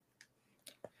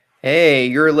Hey,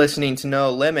 you're listening to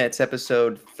No Limits,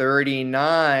 episode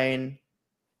 39.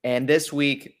 And this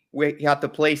week, we got the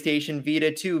PlayStation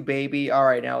Vita 2, baby. All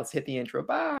right, now let's hit the intro.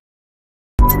 Bye.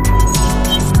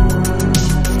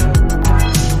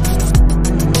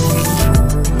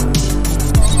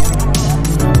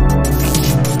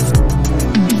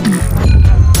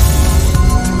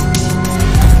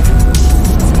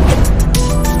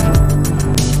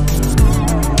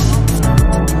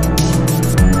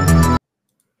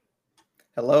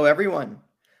 Hello, everyone.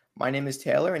 My name is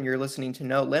Taylor, and you're listening to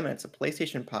No Limits, a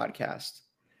PlayStation podcast.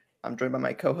 I'm joined by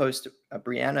my co-host,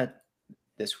 Brianna,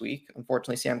 this week.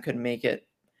 Unfortunately, Sam couldn't make it.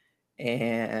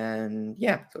 And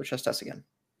yeah, so it's just us again.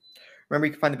 Remember,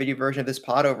 you can find the video version of this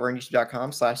pod over on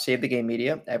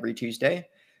youtube.com/SaveTheGameMedia every Tuesday.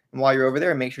 And while you're over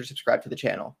there, make sure to subscribe to the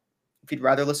channel. If you'd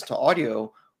rather listen to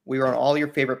audio, we are on all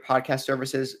your favorite podcast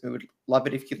services. We would love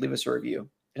it if you could leave us a review.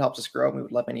 It helps us grow, and we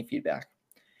would love any feedback.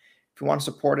 If you want to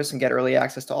support us and get early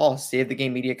access to all Save the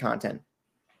Game Media content,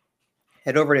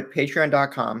 head over to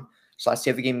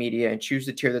patreon.com/SaveTheGameMedia and choose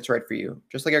the tier that's right for you,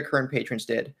 just like our current patrons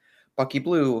did. Bucky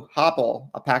Blue, Hopple,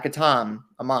 Alpaca Tom,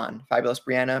 Amon, Fabulous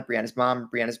Brianna, Brianna's mom,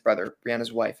 Brianna's brother,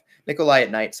 Brianna's wife, Nikolai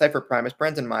at Night, Cypher Primus,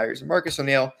 Brendan Myers, Marcus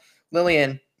O'Neill,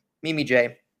 Lillian, Mimi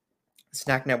J,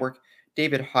 Snack Network,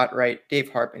 David Hotright, Dave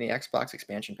Harp, and the Xbox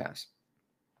Expansion Pass.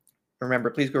 Remember,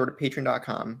 please go over to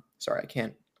patreon.com. Sorry, I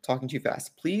can't. Talking too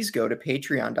fast. Please go to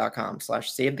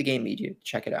patreon.com/SaveTheGameMedia to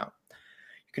check it out.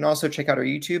 You can also check out our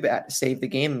YouTube at Save the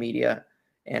Game Media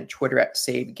and Twitter at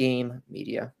Save Game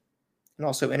Media. And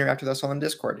also interact with us on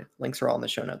Discord. Links are all in the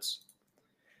show notes.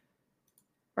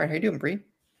 All right, how you doing, Bree?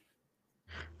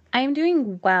 I'm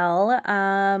doing well.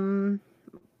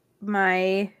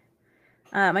 My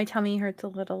tummy hurts a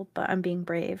little, but I'm being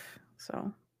brave.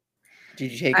 So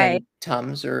Did you take any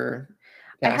Tums or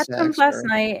I had some Gas-X last or...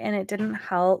 night and it didn't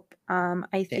help. I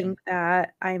Damn. think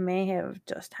that I may have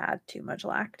just had too much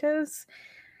lactose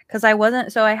because I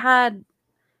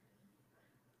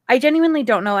genuinely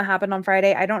don't know what happened on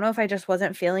Friday. I don't know if I just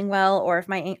wasn't feeling well or if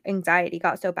my anxiety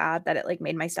got so bad that it like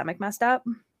made my stomach messed up.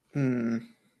 Both.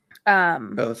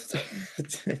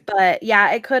 But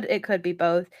yeah, it could be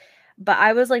both. But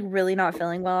I was like really not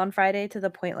feeling well on Friday to the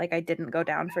point like I didn't go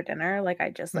down for dinner. Like I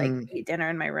just like ate dinner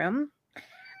in my room.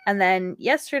 And then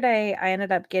yesterday I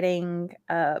ended up getting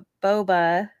a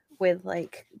boba with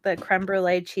like the creme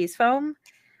brulee cheese foam,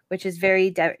 which is very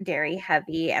dairy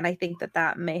heavy, and I think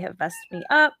that may have messed me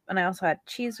up. And I also had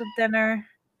cheese with dinner.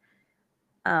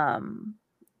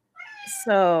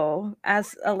 So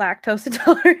as a lactose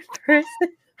intolerant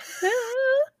person,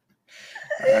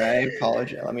 I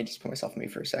apologize. Let me just put myself on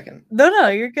mute for a second. No,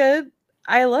 you're good.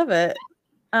 I love it.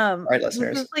 All right,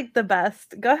 listeners. This is like the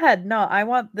best. Go ahead.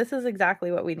 No, this is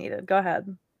exactly what we needed. Go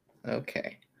ahead.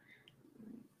 Okay.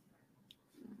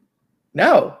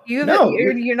 No. You're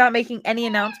not making any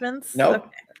announcements? Nope.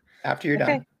 Okay. After you're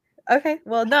done. Okay.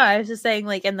 Well, no, I was just saying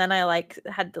like, and then I like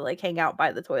had to like hang out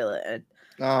by the toilet. And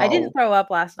I didn't throw up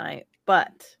last night,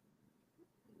 but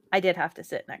I did have to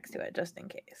sit next to it just in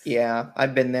case. Yeah,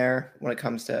 I've been there when it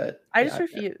comes to... I just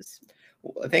refuse.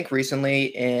 I think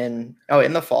recently in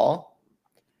the fall,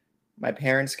 my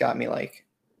parents got me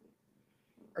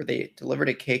or they delivered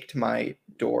a cake to my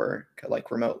door, like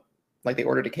remote. Like they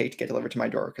ordered a cake to get delivered to my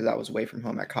door because I was away from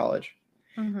home at college.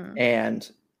 Mm-hmm. And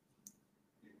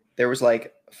there was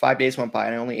like 5 days went by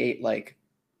and I only ate like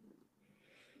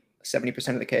 70%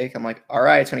 of the cake. I'm like, all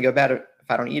right, it's going to go bad if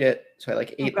I don't eat it. So I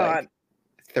like ate like a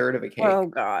third of a cake. Oh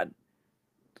God.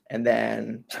 And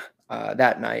then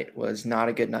that night was not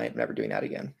a good night. I'm never doing that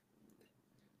again.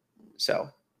 So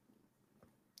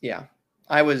yeah,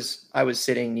 I was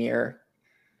sitting near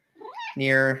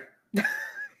the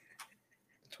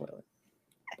toilet,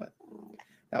 but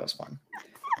that was fun.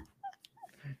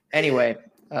 Anyway,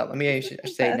 let me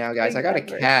say now, guys, I got a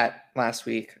cat last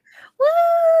week.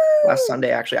 Woo! Last Sunday,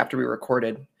 actually, after we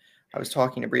recorded, I was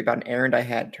talking to Brie about an errand I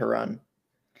had to run.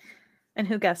 And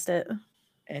who guessed it?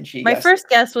 And she My first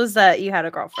guess was that you had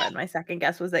a girlfriend. My second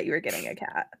guess was that you were getting a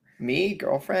cat. Me?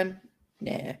 Girlfriend?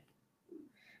 Nah.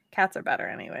 Cats are better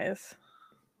anyways.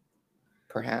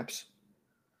 Perhaps.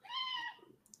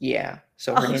 Yeah.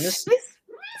 So her name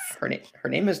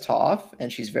is Toph,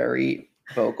 and she's very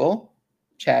vocal,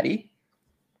 chatty.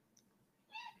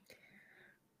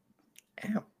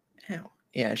 Ow.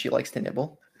 Yeah, she likes to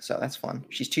nibble, so that's fun.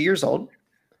 She's 2 years old,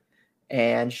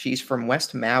 and she's from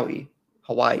West Maui,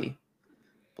 Hawaii.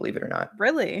 Believe it or not.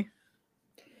 Really?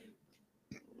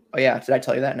 Oh yeah, did I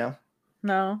tell you that? No.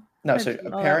 No. So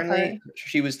apparently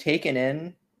she was taken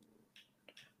in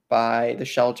by the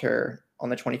shelter on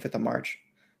the 25th of March.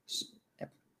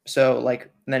 So and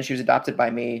then she was adopted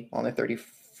by me on the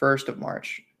 31st of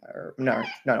March.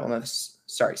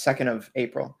 Sorry, 2nd of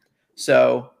April.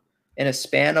 So in a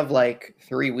span of like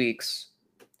 3 weeks,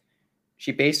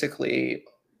 she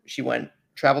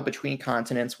traveled between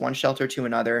continents, one shelter to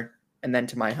another, and then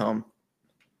to my home.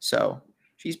 So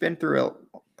she's been through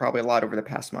probably a lot over the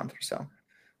past month or so.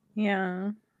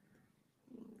 Yeah.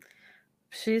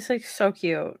 She's like so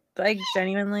cute. Like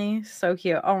genuinely so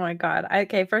cute. Oh my god.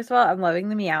 Okay, first of all, I'm loving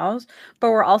the meows,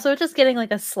 but we're also just getting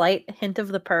like a slight hint of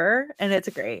the purr, and it's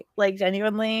great. Like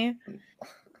genuinely,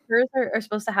 purrs are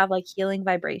supposed to have like healing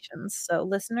vibrations. So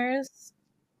listeners,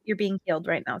 you're being healed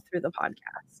right now through the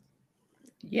podcast.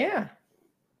 Yeah.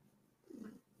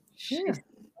 She's so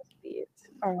sweet.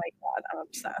 Oh my god, I'm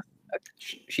obsessed.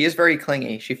 Okay. She is very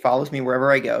clingy. She follows me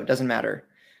wherever I go. Doesn't matter.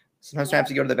 Sometimes I have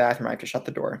to go to the bathroom. I have to shut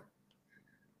the door.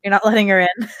 You're not letting her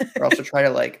in. Or else she'll try to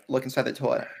like look inside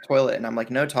the toilet, and I'm like,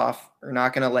 no, Toph, we're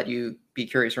not gonna let you be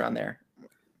curious around there.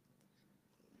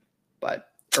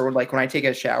 Or like when I take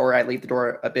a shower, I leave the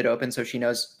door a bit open so she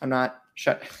knows I'm not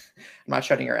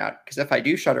shutting her out. Because if I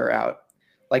do shut her out,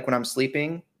 like when I'm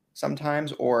sleeping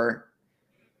sometimes, or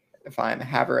if I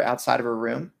have her outside of her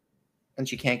room and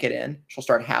she can't get in, she'll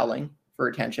start howling for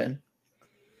attention.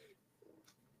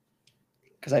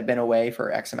 Because I've been away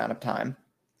for X amount of time.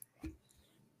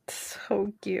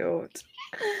 So cute.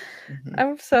 Mm-hmm.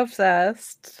 I'm so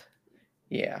obsessed.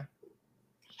 Yeah.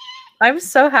 I'm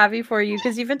so happy for you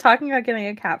because you've been talking about getting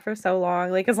a cat for so long,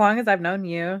 like as long as I've known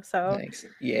you. So thanks.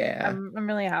 Yeah. I'm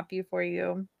really happy for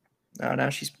you. Oh, now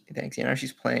she's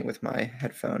playing with my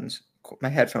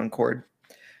headphone cord.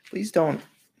 Please don't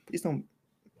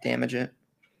damage it.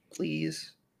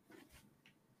 Please.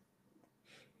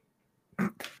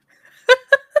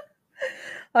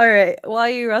 All right. While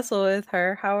you wrestle with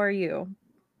her, how are you?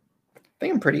 I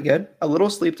think I'm pretty good. A little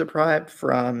sleep deprived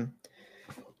from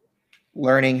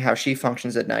learning how she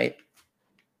functions at night.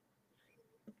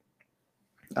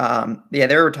 Yeah,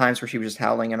 there were times where she was just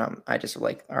howling, and I just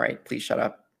like, all right, please shut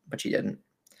up. But she didn't.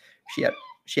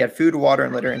 She had food, water,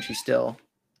 and litter, and she still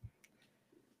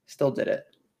did it.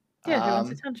 Yeah, she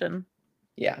wants attention.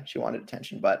 Yeah, she wanted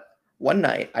attention. But one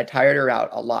night, I tired her out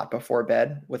a lot before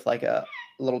bed with like a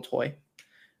little toy,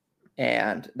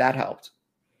 and that helped.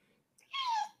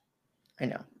 I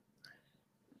know.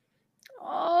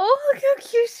 Oh, look how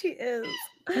cute she is.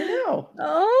 I know.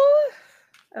 Oh,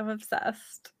 I'm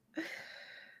obsessed.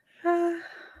 All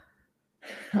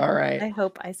right. I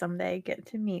hope I someday get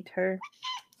to meet her.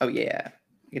 Oh yeah,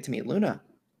 you get to meet Luna.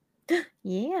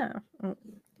 Yeah,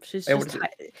 she's just.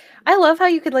 I love how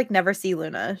you could like never see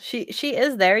Luna. She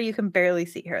is there. You can barely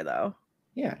see her though.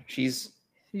 Yeah, you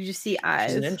just see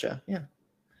eyes. She's a ninja. Yeah.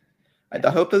 I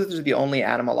hope that those are the only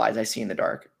animal eyes I see in the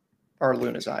dark, are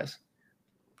Luna's eyes.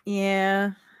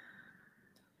 Yeah.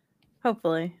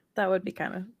 Hopefully, that would be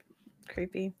kind of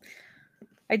creepy.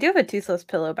 I do have a toothless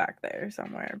pillow back there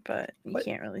somewhere, but you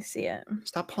can't really see it.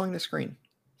 Stop pulling the screen.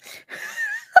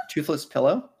 Toothless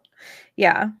pillow?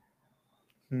 Yeah.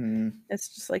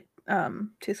 It's just like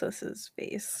Toothless's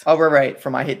face. Oh, right.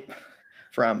 From I hate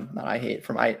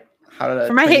my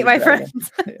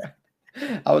friends. Yeah.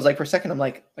 I was like, for a second, I'm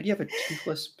like, why do you have a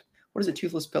toothless? What does a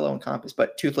toothless pillow encompass?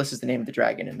 But Toothless is the name of the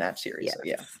dragon in that series. Yes. So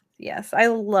yeah. Yes, I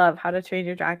love How to Train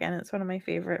Your Dragon. It's one of my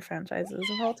favorite franchises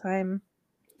of all time.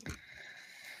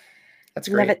 That's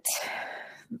great. Love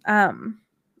it.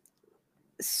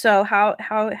 So how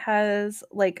has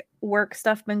like work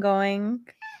stuff been going?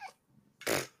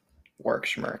 Work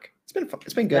schmirk.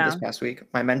 It's been good this past week.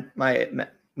 My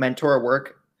mentor at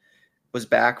work was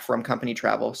back from company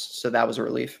travels, so that was a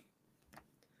relief.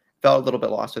 Felt a little bit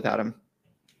lost without him.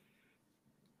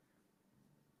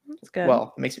 That's good.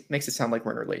 Well, it makes it sound like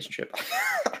we're in a relationship.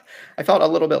 I felt a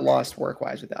little bit lost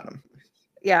work-wise without him.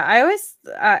 Yeah, I'm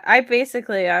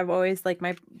always like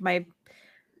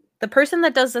the person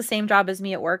that does the same job as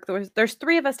me at work. There's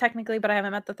 3 of us technically, but I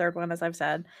haven't met the 3rd one, as I've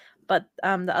said. But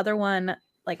the other one,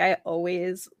 like I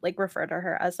always like refer to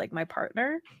her as like my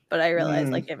partner, but I realize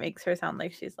like it makes her sound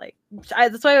like she's like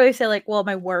that's why I always say like, well,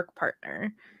 my work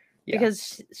partner,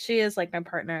 because she is like my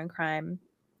partner in crime.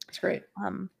 That's great.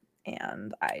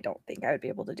 And I don't think I would be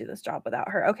able to do this job without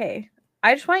her. Okay,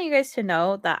 I just want you guys to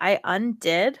know that I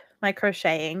undid my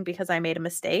crocheting because I made a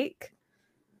mistake.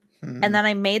 And then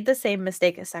I made the same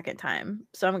mistake a second time.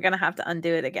 So I'm going to have to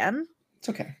undo it again. It's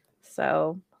okay.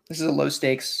 So this is a low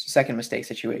stakes second mistake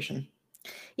situation.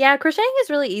 Yeah, crocheting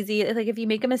is really easy. Like if you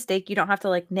make a mistake, you don't have to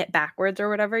like knit backwards or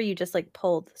whatever. You just like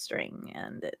pull the string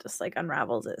and it just like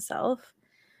unravels itself.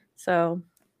 So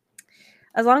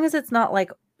as long as it's not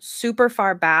like super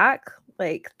far back,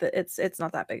 like it's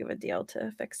not that big of a deal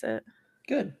to fix it.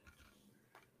 Good.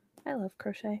 I love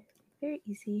crochet. Very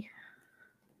easy.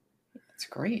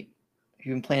 great. Have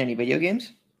you been playing any video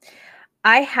games?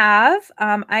 I have.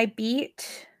 I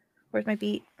beat. Where's my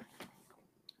beat?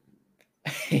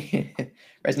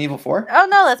 Resident Evil 4? Oh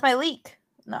no, that's my leak.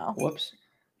 No. Whoops.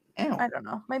 Ow. I don't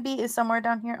know. My beat is somewhere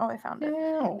down here. Oh, I found it.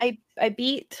 Ow. I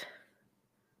beat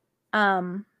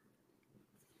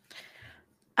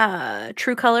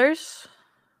True Colors.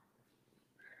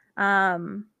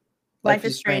 Life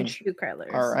is Strange True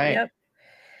Colors. All right.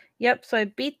 Yep. So I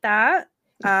beat that.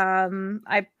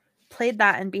 I played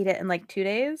that and beat it in like 2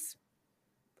 days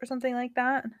or something like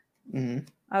that. Mm-hmm.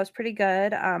 I was pretty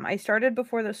good. I started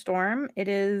Before the Storm. It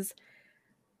is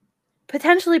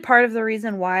potentially part of the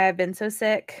reason why I've been so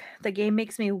sick. The game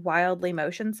makes me wildly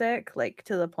motion sick, like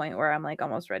to the point where I'm like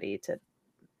almost ready to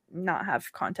not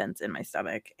have contents in my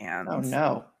stomach. And Oh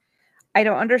no. I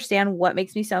don't understand what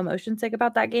makes me so motion sick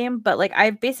about that game, but like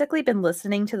I've basically been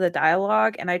listening to the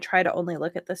dialogue and I try to only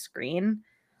look at the screen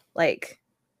like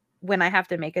when I have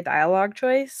to make a dialogue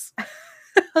choice.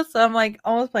 So I'm like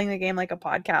almost playing the game like a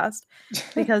podcast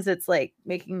because it's like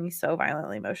making me so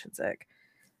violently motion sick.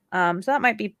 So that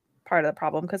might be part of the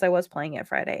problem because I was playing it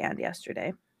Friday and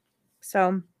yesterday.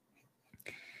 So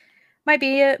might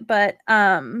be it, but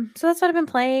so that's what I've been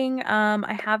playing.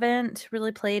 I haven't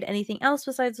really played anything else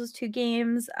besides those 2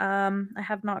 games. I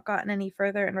have not gotten any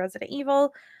further in Resident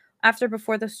Evil. After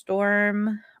Before the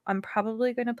Storm, I'm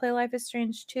probably going to play Life is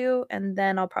Strange 2, and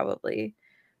then I'll probably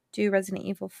do Resident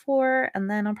Evil 4, and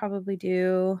then I'll probably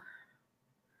do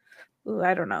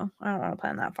I don't know. I don't want to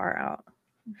plan that far out.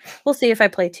 We'll see if I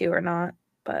play 2 or not,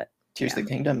 but Tears of the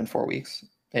Kingdom in 4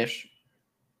 weeks-ish.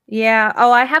 Yeah.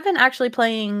 Oh, I haven't actually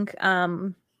playing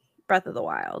Breath of the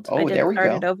Wild. Oh, I did there we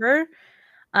start it go. over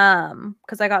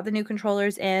because I got the new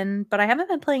controllers in, but I haven't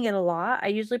been playing it a lot. I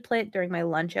usually play it during my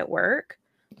lunch at work.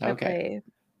 So Okay. I play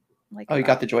like Oh, you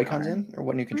got the Joy-Cons in? Or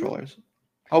what new Mhm. controllers?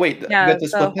 Oh, wait. You Yeah, got the the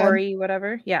split pad? Hori,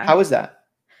 whatever. Yeah. How is that?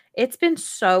 It's been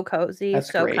so cozy,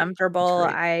 That's so great. That's comfortable.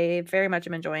 great. I very much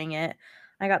am enjoying it.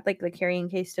 I got like the carrying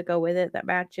case to go with it that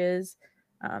matches.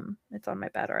 It's on my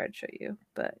bed, or I'd show you.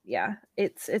 But yeah,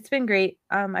 it's been great.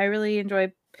 I really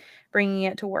enjoy bringing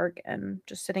it to work and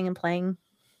just sitting and playing.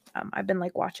 I've been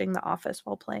like watching The Office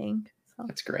while playing. So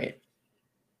That's great.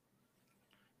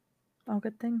 all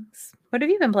good things. What have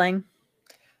you been playing?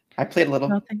 I played a little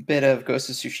Nothing. bit of Ghost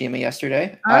of Tsushima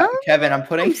yesterday. Oh, Kevin, I'm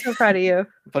so proud of you.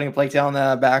 putting a Plague Tale on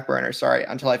the back burner. Sorry,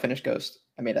 until I finish Ghost.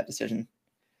 I made that decision.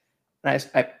 And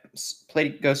I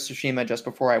played Ghost of Tsushima just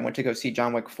before I went to go see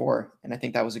John Wick 4, and I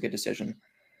think that was a good decision.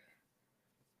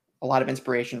 A lot of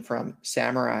inspiration from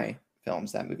samurai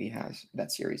films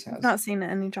that series has. I've not seen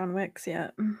any John Wicks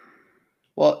yet.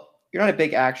 Well, you're not a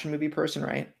big action movie person,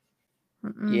 right?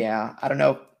 Mm-mm. Yeah, I don't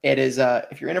know. It is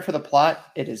if you're in it for the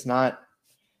plot, it is not.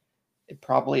 It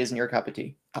probably isn't your cup of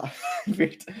tea.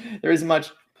 There isn't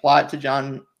much plot to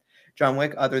John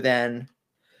Wick other than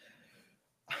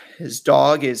his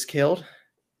dog is killed,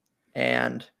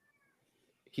 and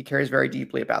he cares very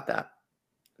deeply about that.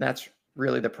 That's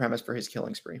really the premise for his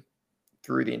killing spree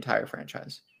through the entire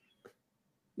franchise.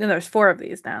 And there's 4 of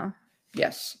these now.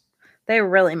 Yes. They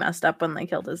really messed up when they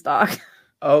killed his dog.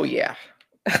 Oh yeah.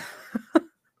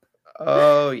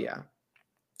 Oh yeah.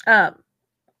 I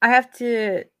have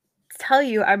to tell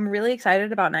you, I'm really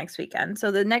excited about next weekend.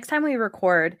 So the next time we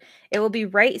record, it will be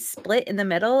right split in the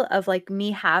middle of like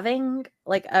me having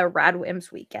like a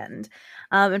Radwimps weekend.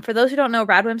 And for those who don't know,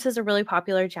 Radwimps is a really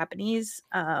popular Japanese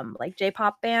like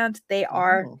J-pop band. They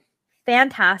are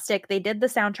fantastic. They did the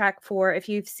soundtrack for, if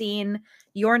you've seen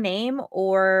Your Name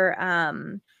or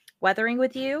Weathering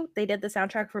with You, they did the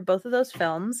soundtrack for both of those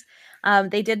films.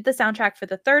 They did the soundtrack for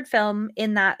the 3rd film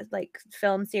in that like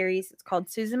film series. It's called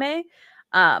Suzume.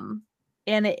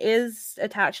 And it is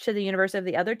attached to the universe of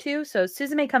the other 2. So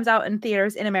Suzume comes out in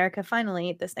theaters in America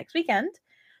finally this next weekend.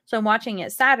 So I'm watching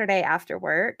it Saturday after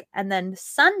work. And then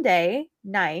Sunday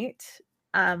night,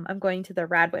 I'm going to the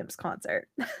Radwimps concert.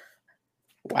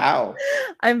 Wow.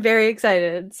 I'm very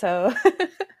excited. So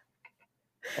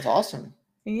that's awesome.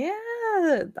 Yeah.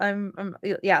 I'm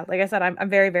yeah, like I said, I'm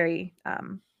very, very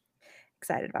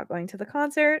excited about going to the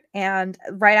concert and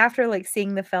right after like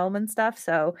seeing the film and stuff.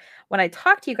 So when I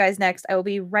talk to you guys next, I will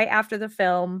be right after the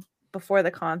film before the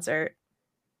concert.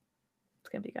 It's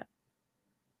gonna be good.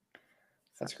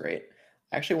 That's great.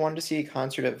 I actually wanted to see a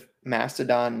concert of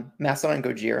Mastodon and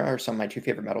Gojira are some of my 2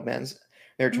 favorite metal bands.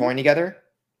 They're touring together,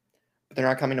 but they're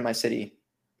not coming to my city.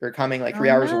 They're coming like 3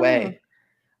 hours away.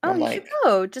 Oh, you should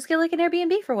go. Just get like an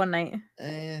Airbnb for one night.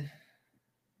 I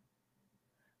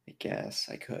guess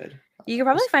I could. You could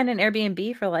probably find an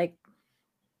Airbnb for like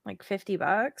 $50,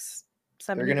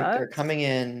 $70. They're coming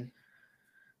in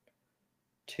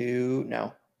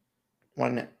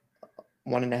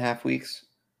 1.5 weeks.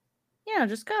 Yeah,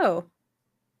 just go.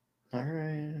 All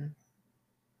right.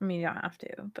 I mean, you don't have to,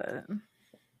 but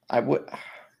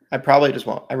I probably just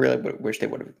won't. I really wish they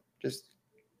would have just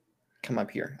come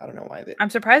up here. I don't know why they. I'm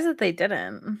surprised that they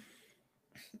didn't.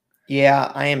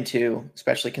 Yeah, I am too,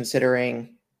 especially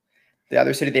considering the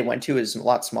other city they went to is a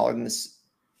lot smaller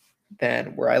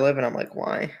than where I live, and I'm like,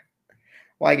 why?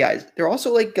 Why, guys? They're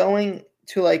also like going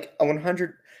to like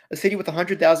a city with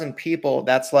 100,000 people.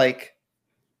 That's like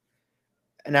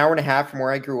an hour and a half from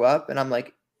where I grew up, and I'm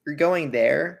like, you're going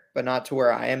there, but not to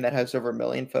where I am that has over 1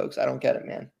 million folks. I don't get it,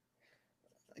 man.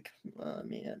 Like,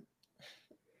 man,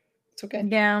 it's okay.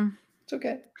 Yeah. It's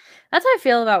okay. That's how I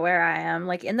feel about where I am.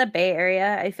 Like in the Bay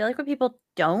Area, I feel like when people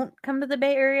don't come to the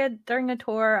Bay Area during a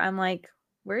tour, I'm like,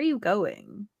 where are you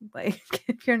going? Like,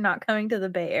 if you're not coming to the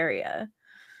Bay Area,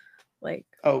 like,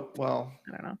 Oh, well,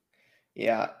 I don't know.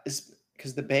 yeah, it's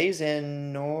because the Bay's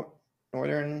in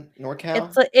northern NorCal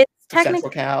It's or Central technically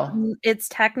Cal. it's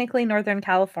technically Northern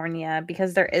California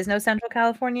because there is no Central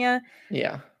California,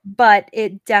 Yeah. but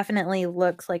it definitely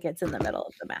looks like it's in the middle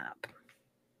of the map.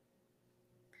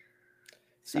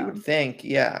 So you would So, think,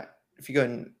 yeah, if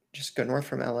you just go north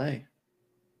from LA and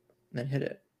then hit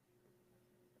it.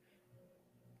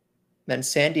 Then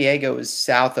San Diego is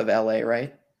south of LA,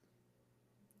 right?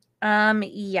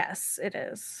 yes, it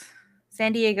is.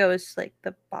 San Diego is like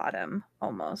the bottom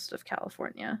almost of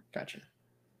California. Gotcha.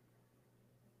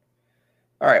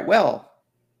 All right. Well,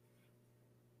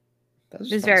 that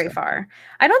was It's fun very stuff. far.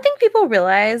 I don't think people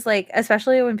realize, like,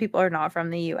 especially when people are not from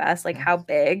the US, like how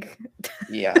big.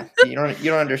 Yeah, you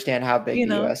don't understand how big You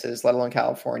the know? U.S. is, let alone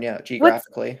California What's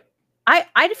geographically, I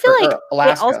feel like or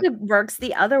it also Alaska. works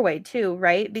the other way too,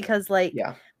 right? Because like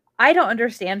Yeah, I don't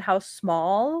understand how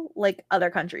small like other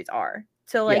countries are.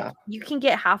 So like yeah, you can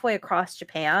get halfway across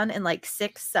Japan in like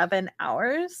 6, 7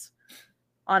 hours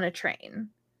on a train.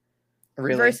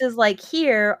 really, Versus like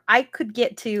here, I could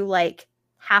get to like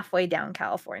halfway down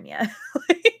California.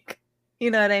 Like, you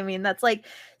know what I mean? That's like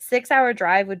 6 hour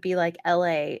drive would be like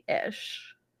LA ish,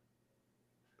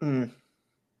 mm,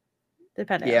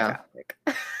 depending on yeah. traffic.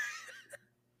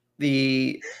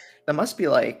 That must be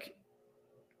like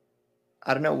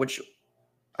I don't know which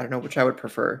I would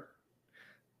prefer.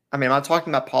 I mean, I'm not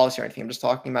talking about policy or anything. I'm just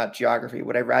talking about geography.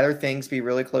 Would I rather things be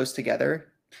really close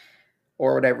together,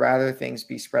 or would I rather things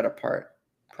be spread apart?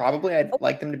 Probably, I'd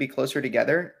like them to be closer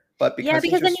together, but Yeah, because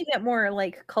things because are, then you get more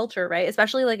like culture, right?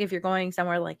 Especially like if you're going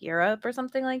somewhere like Europe or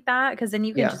something like that, because then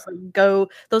you can yeah, just like go,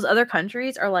 those other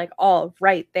countries are like all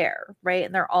right there, right?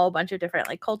 And they're all a bunch of different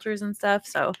like cultures and stuff.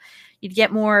 So you'd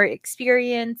get more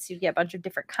experience, you'd get a bunch of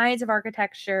different kinds of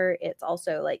architecture. It's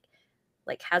also like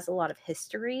has a lot of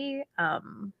history.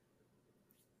 And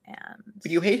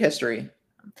but you hate history.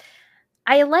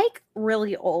 I like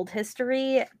really old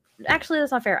history. Actually,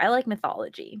 that's not fair. I like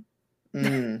mythology.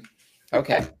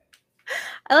 Okay.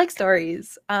 I like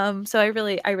stories. So I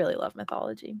really love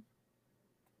mythology.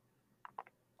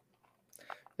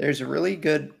 There's a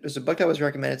book that was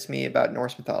recommended to me about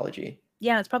Norse mythology.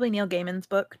 Yeah, it's probably Neil Gaiman's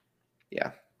book.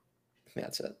 Yeah,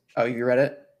 that's it. Oh, you read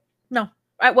it? No,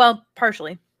 well,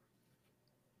 partially.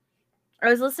 I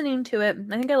was listening to it.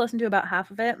 I think I listened to about half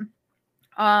of it,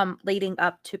 leading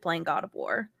up to playing God of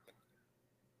War.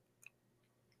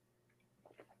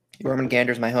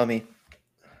 Jormungandr's my homie.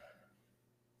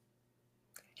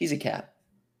 He's a cat.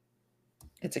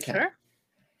 It's a cat. Sure,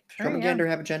 yeah. Jormungandr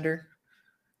have a gender?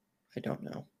 I don't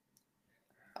know.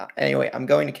 Anyway, I'm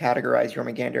going to categorize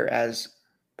Jormungandr as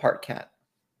part cat.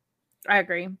 I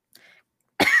agree.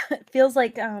 It feels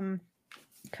like kind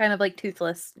of like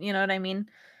Toothless, you know what I mean?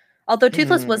 Although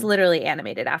Toothless was literally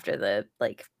animated after the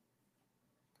like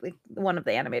one of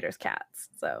the animator's cats.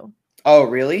 So Oh,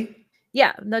 really?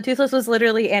 yeah, no, Toothless was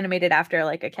literally animated after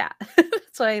like a cat.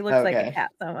 That's why he looks like a Okay,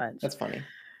 cat so much. that's funny.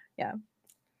 Yeah.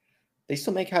 They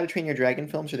still make How to Train Your Dragon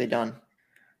films, or are they done?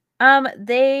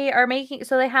 They are making,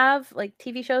 so they have like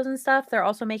TV shows and stuff. They're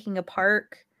also making a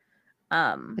park.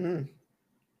 Hmm.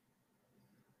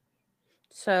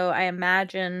 So I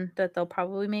imagine that they'll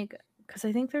probably make, because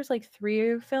I think there's like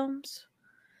 3 films,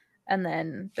 and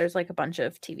then there's like a bunch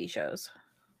of TV shows.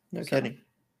 No So kidding.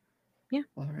 yeah.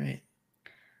 All right.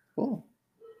 Cool.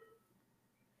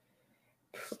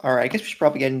 All right. I guess we should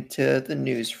probably get into the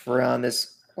news from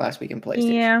this last week in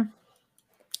PlayStation. Yeah.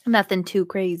 Nothing too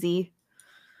crazy.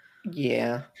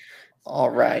 Yeah. All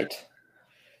right.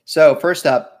 So first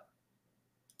up,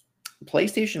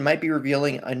 PlayStation might be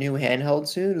revealing a new handheld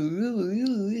soon.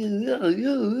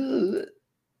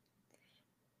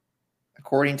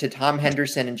 According to Tom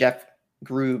Henderson and Jeff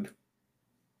Grubb,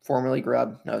 formerly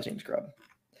Grubb. No, his name's Grubb.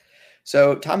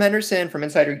 So Tom Henderson from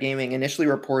Insider Gaming initially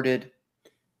reported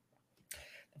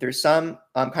there's some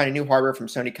kind of new hardware from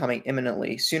Sony coming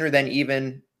imminently, sooner than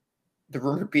even the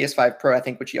rumored PS5 Pro, I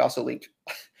think, which he also leaked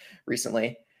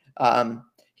recently.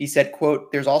 He said,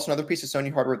 quote, "There's also another piece of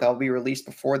Sony hardware that will be released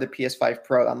before the PS5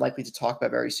 Pro I'm likely to talk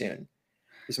about very soon.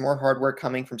 There's more hardware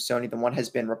coming from Sony than what has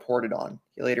been reported on."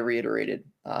 He later reiterated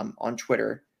on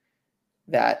Twitter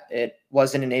that it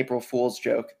wasn't an April Fool's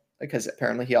joke, because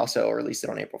apparently he also released it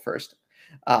on April 1st.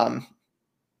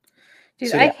 Dude,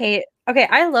 So I yeah, hate. Okay,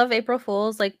 I love April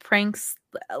Fools, like pranks,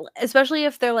 especially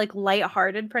if they're like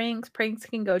light-hearted pranks. Pranks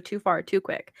can go too far too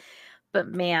quick. But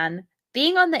man,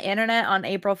 being on the internet on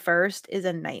April 1st is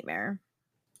a nightmare.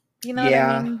 You know what I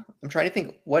yeah. mean? I'm trying to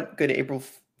think what good April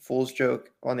Fool's joke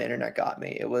on the internet got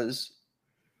me. It was,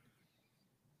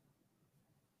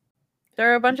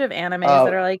 There are a bunch of animes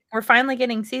that oh, are like, "We're finally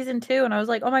getting season 2," and I was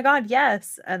like, "Oh my god,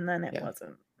 yes!" And then it yeah.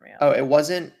 wasn't real. Oh, it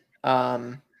wasn't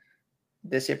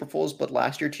this April Fool's, but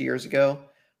last year, 2 years ago,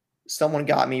 someone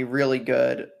got me really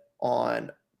good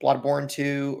on Bloodborne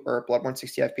 2 or Bloodborne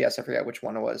 60 FPS. I forget which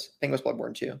one it was. I think it was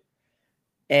Bloodborne 2.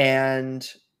 And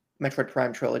Metroid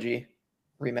Prime Trilogy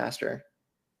remaster.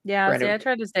 Yeah, see, Granted, I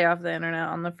tried to stay off the internet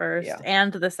on the first yeah,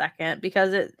 and the second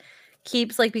because it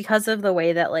keeps like because of the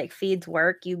way that like feeds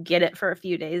work, you get it for a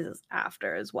few days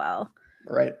after as well.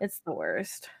 right. It's the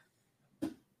worst.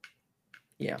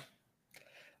 Yeah.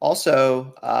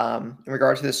 Also, in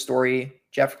regard to this story,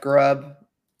 Jeff Grubb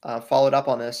followed up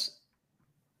on this,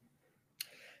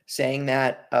 saying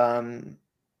that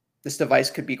this device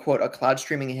could be, quote, a cloud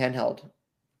streaming handheld,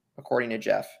 according to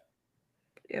Jeff.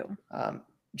 Ew.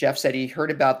 Jeff said he heard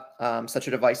about such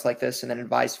a device like this and then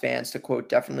advised fans to, quote,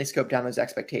 definitely scope down those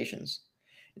expectations.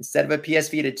 Instead of a PS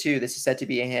Vita 2, this is said to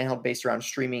be a handheld based around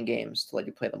streaming games to let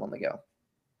you play them on the go.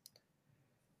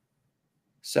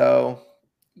 So,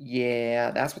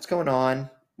 yeah, that's what's going on.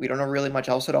 We don't know really much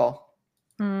else at all.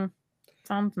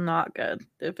 Sounds not good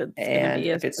if it's going to And be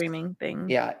a if it's, streaming thing.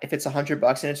 yeah, if it's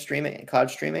 $100 and it's streaming, cloud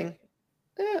streaming,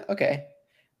 okay.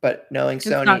 But knowing It's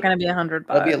not Sony, going to be $100.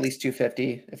 it'll be at least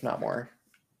 250, if not more.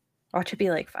 Watch it be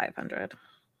like 500.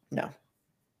 No.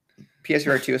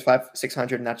 PSVR 2 is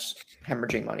 600, and that's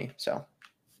hemorrhaging money. So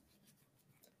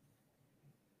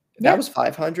if that was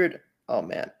 500, oh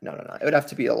man, no. It would have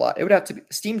to be a lot. It would have to be.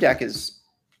 Steam Deck is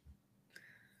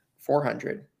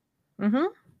 400. Mm-hmm.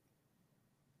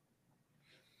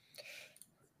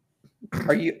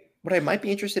 Are you? What I might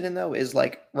be interested in though is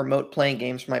like remote playing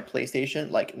games from my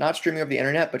PlayStation, like not streaming over the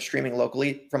internet, but streaming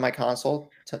locally from my console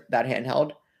to that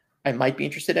handheld. I might be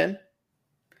interested in,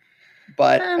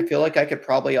 but I feel like I could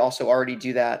probably also already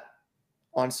do that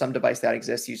on some device that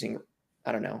exists using,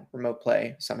 I don't know, remote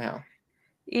play somehow.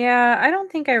 Yeah, I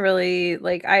don't think I really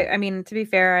like I mean, to be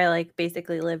fair, I like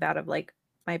basically live out of like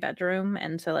my bedroom,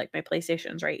 and so like my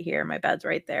PlayStation's right here, my bed's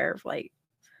right there, like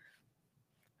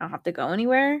I don't have to go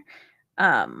anywhere.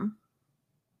 Um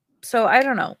so I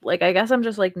don't know. Like I guess I'm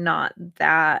just like not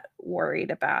that worried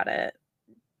about it.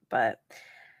 But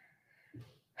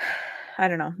I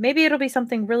don't know. Maybe it'll be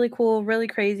something really cool, really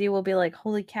crazy. We'll be like,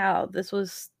 "Holy cow, this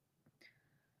is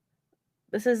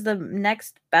the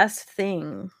next best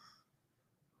thing."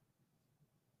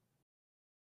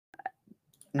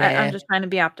 I'm Nah, just trying to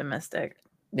be optimistic.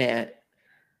 nah. I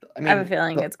I have a mean,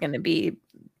 feeling it's gonna be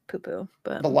poo-poo,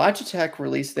 but the Logitech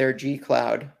released their G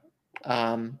Cloud.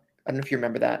 I don't know if you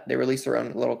remember that. They released their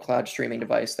own little cloud streaming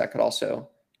device that could also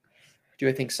do,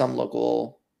 I think, some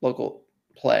local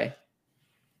play.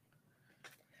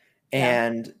 yeah.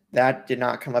 And that did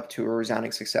not come up to a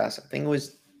resounding success. I think it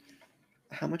was,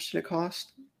 how much did it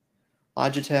cost?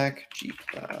 Logitech G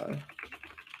Cloud.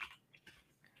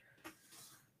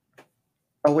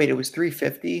 Oh wait, it was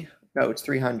 350. No, it's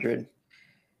 300.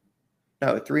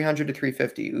 No, 300 to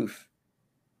 350. Oof.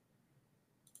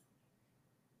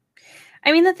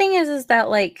 I mean, the thing is that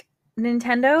like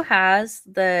Nintendo has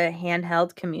the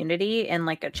handheld community in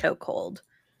like a chokehold.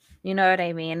 You know what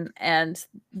I mean? And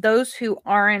those who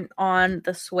aren't on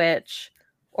the Switch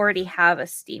already have a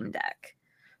Steam Deck.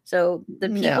 So the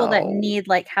people that No. need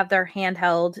like have their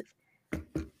handheld,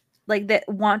 like that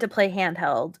want to play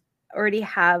handheld, already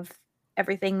have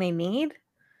everything they need.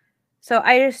 So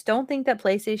I just don't think that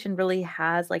PlayStation really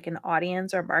has like an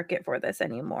audience or market for this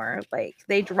anymore. Like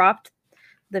they dropped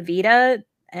the Vita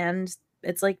and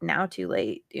it's like now too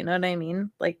late. You know what I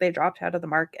mean? Like they dropped out of the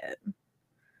market.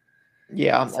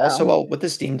 Yeah. Also, So well, with the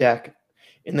Steam Deck,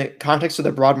 in the context of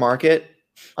the broad market,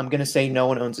 I'm gonna say no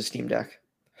one owns a Steam Deck.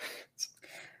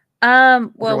 well,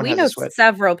 Everyone we has a know Switch.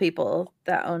 several people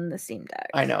that own the Steam Deck.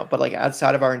 I know, but like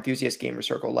outside of our enthusiast gamer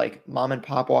circle, like mom and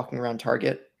pop walking around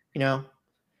Target, Yeah.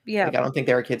 like I don't think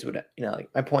their kids would, like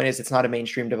my point is it's not a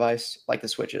mainstream device like the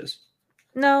Switch is.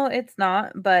 No, it's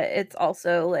not, but it's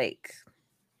also like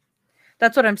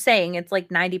that's what I'm saying. It's like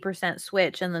 90%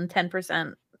 Switch and then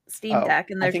 10% Steam Oh, Deck,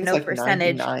 and I there's think it's no like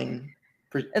percentage.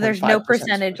 There's no 99.5%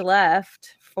 percentage Switch.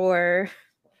 left for,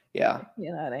 Yeah.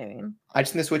 you know what I mean? I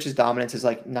just think the Switch's dominance is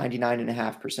like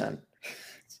 99.5%.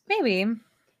 Maybe. I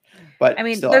But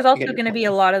mean, still, there's I get also your going to point be a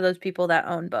there. lot of those people that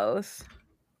own both.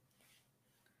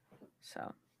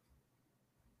 So,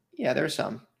 Yeah, there's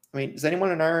some. I mean, does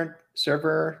anyone in our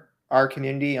server, our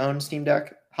community own Steam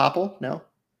Deck? Hopple? No?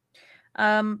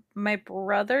 my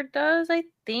brother does, I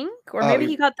think, or Oh, maybe your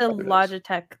he got the brother does.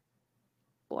 Logitech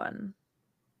one.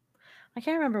 I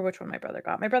can't remember which one my brother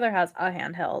got. My brother has a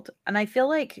handheld, and I feel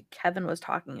like Kevin was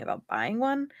talking about buying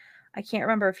one. I can't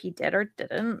remember if he did or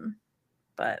didn't,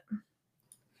 but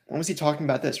When was he talking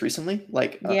about this? Recently?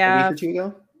 Like a week yeah, or two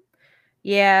ago?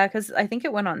 yeah, because I think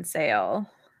it went on sale,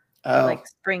 Oh, like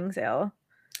spring sale.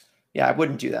 yeah, I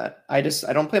wouldn't do that. I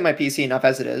don't play my PC enough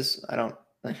as it is. I don't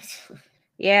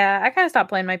Yeah, I kind of stopped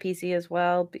playing my PC as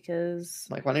well because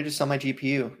like, why don't I just sell my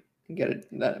GPU and get it?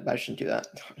 That I shouldn't do that.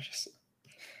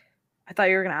 I thought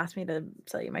you were gonna ask me to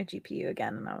sell you my GPU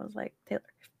again, and I was like, Taylor,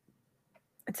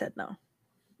 I said no.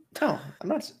 No, I'm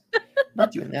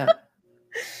not doing that.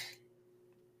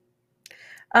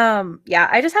 Yeah,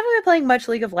 I just haven't been playing much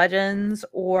League of Legends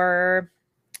or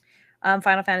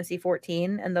Final Fantasy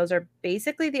 14, and those are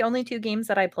basically the only two games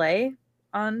that I play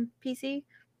on PC.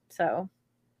 So,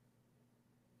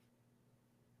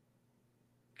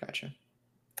 Gotcha.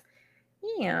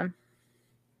 yeah.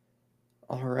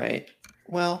 All right.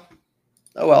 Well,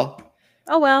 oh well.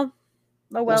 Oh well.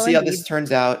 Oh We'll well, see how this indeed.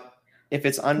 turns out. If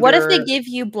it's What if they under, give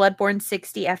you Bloodborne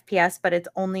 60 FPS, but it's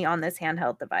only on this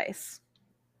handheld device?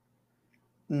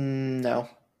 no,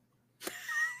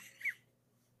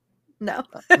 No.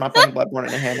 I'm not playing Bloodborne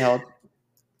in a handheld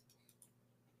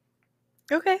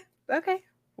Okay. Okay.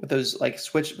 with those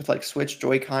Switch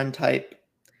Joy-Con type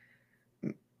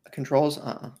controls.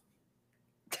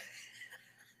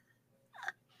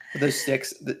 With those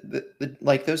sticks, the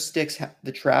like those sticks,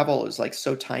 the travel is like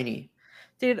so tiny.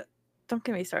 Dude, don't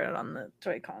get me started on the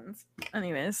Joy-Cons.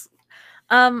 Anyways.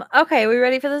 Okay, we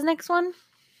ready for this next one?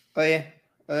 Oh yeah.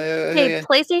 Okay, Yeah.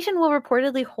 PlayStation will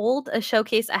reportedly hold a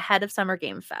showcase ahead of Summer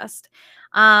Game Fest.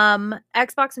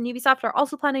 Xbox and Ubisoft are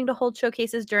also planning to hold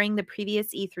showcases during the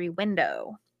previous E3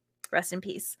 window. Rest in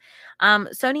peace.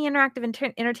 Sony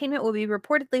Interactive Entertainment will be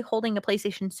reportedly holding a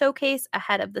PlayStation showcase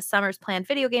ahead of the summer's planned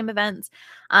video game events.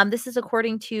 This is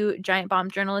according to Giant Bomb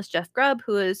journalist Jeff Grubb,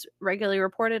 who has regularly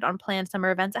reported on planned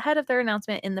summer events ahead of their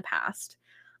announcement in the past.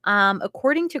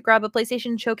 According to Grubb, a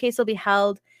PlayStation showcase will be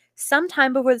held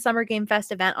sometime before the Summer Game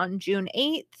Fest event on June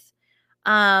 8th.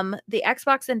 The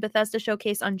Xbox and Bethesda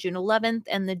showcase on June 11th,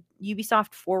 and the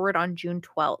Ubisoft Forward on June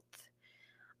 12th.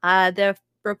 The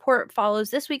report follows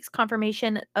this week's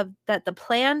confirmation of that the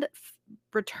planned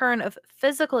return of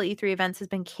physical E3 events has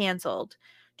been canceled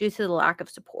due to the lack of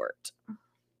support.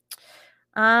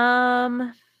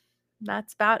 That's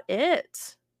about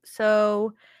it.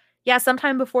 So, yeah,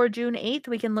 sometime before June 8th,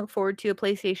 we can look forward to a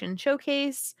PlayStation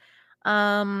showcase.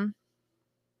 I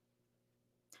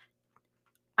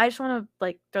just want to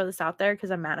like throw this out there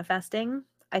because I'm manifesting.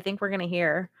 I think we're gonna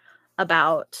hear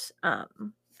about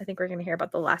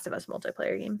the Last of Us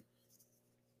multiplayer game.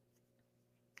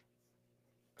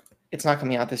 It's not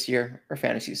coming out this year, or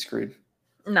Fantasy's screwed.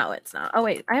 No, it's not. Oh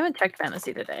wait, I haven't checked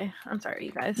Fantasy today. I'm sorry,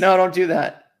 you guys. No, don't do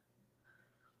that.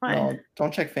 Why? No,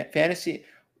 don't check Fantasy.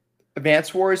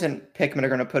 Advance Wars and Pikmin are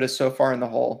going to put us so far in the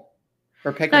hole.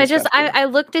 Or No, Pikmin I just especially. I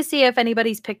look to see if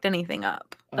anybody's picked anything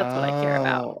up. That's what I care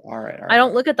about. Oh, all right, all I right, all don't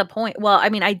right. look at the point. Well, I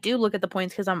mean, I do look at the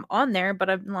points because I'm on there, but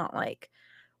I'm not like,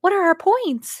 what are our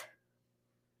points?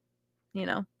 You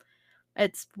know,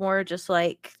 it's more just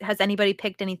like, has anybody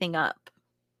picked anything up?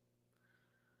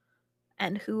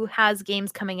 And who has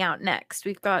games coming out next?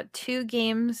 We've got two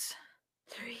games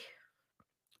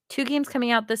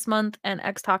coming out this month, and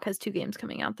X Talk has 2 games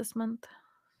coming out this month.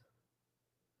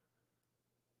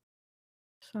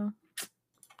 So,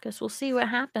 guess we'll see what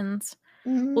happens.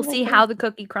 We'll see Okay. how the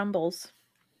cookie crumbles.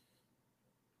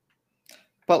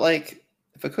 But like,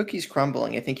 if a cookie's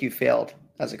crumbling, I think you failed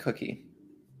as a cookie.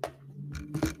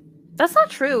 That's not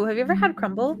true. Have you ever had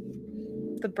crumble?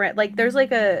 The bread, like there's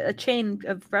like a chain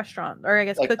of restaurant, or I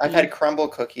guess Like, I've cookie. had crumble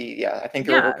cookie. Yeah, I think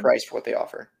they're Yeah. overpriced for what they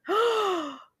offer.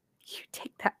 You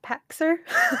take that back, sir.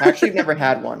 I actually never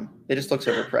had one. It just looks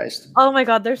overpriced. Oh my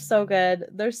god, they're so good.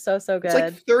 They're so It's like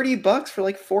good. $30 for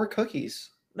like 4 cookies.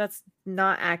 That's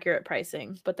not accurate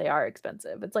pricing, but they are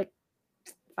expensive. It's like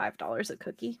 $5 a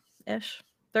cookie ish.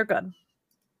 They're good.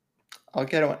 I'll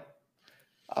get one.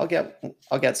 I'll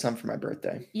get some for my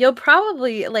birthday. You'll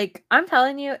probably like. I'm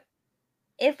telling you,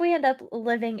 if we end up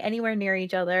living anywhere near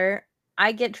each other,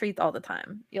 I get treats all the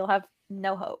time. You'll have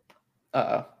no hope.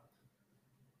 Uh-oh.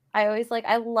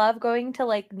 I love going to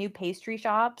like new pastry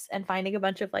shops and finding a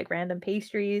bunch of like random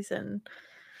pastries and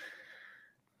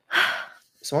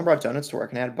Someone brought donuts to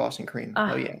work and added Boston cream.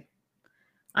 Oh yeah.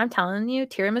 I'm telling you,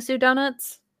 tiramisu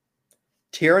donuts.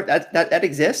 That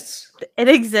exists? It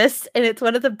exists and it's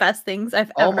one of the best things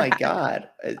I've Oh ever my had. God.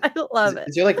 I love it.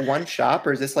 Is there like one shop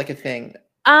or is this like a thing?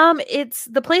 It's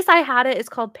the place I had it is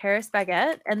called Paris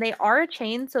Baguette, and they are a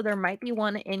chain, so there might be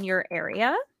one in your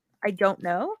area. I don't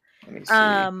know. Let me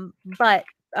see. But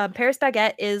Paris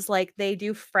Baguette is like they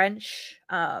do French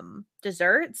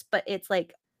desserts, but it's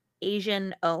like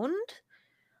Asian owned.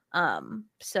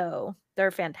 So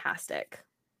they're fantastic.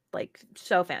 Like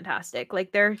so fantastic.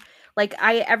 Like they're like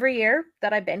I every year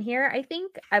that I've been here, I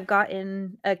think I've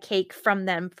gotten a cake from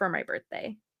them for my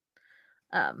birthday.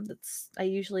 That's I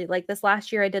usually like this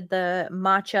last year I did the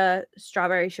matcha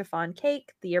strawberry chiffon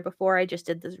cake. The year before I just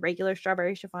did this regular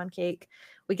strawberry chiffon cake.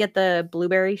 We get the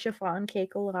blueberry chiffon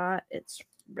cake a lot. It's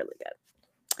really good.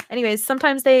 Anyways,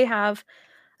 sometimes they have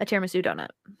a tiramisu donut.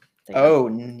 Oh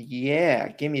yeah,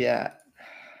 give me that.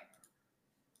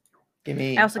 Give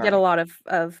me. I also get a lot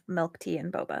of milk tea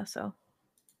and boba, so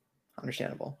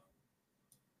understandable.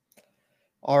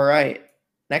 All right.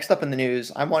 Next up in the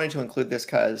news, I wanted to include this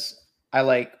because I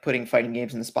like putting fighting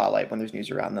games in the spotlight when there's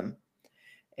news around them.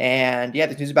 And yeah,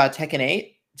 there's news about Tekken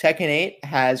 8. Tekken 8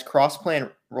 has crossplay and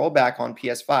rollback on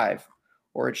PS5,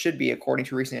 or it should be, according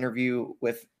to a recent interview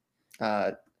with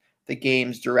the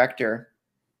game's director,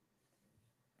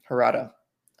 Harada.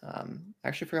 I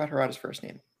actually forgot Harada's first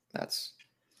name. That's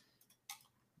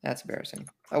embarrassing.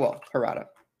 Oh well, Harada.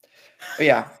 But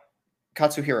yeah,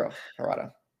 Katsuhiro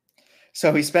Harada.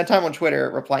 So he spent time on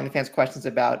Twitter replying to fans' questions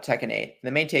about Tekken 8.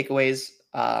 The main takeaways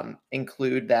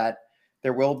include that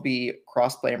there will be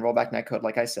crossplay and rollback netcode,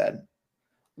 like I said.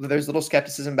 There's little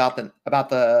skepticism about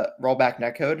the rollback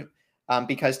netcode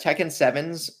because Tekken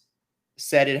 7's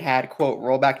said it had, quote,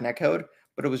 rollback netcode,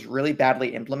 but it was really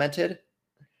badly implemented.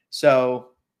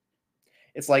 So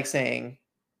it's like saying,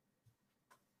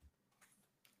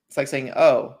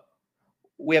 oh,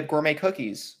 we have gourmet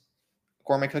cookies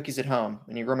at home,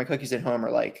 and your gourmet cookies at home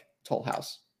are like Toll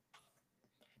House.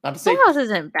 Not to say Toll House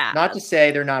isn't bad. Not to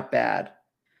say they're not bad.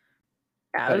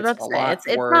 Yeah, but it's a lot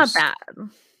it's not bad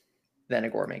than a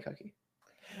gourmet cookie.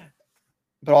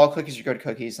 But all cookies are good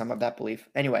cookies. I'm of that belief.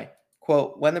 Anyway,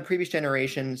 quote, when the previous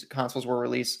generation's consoles were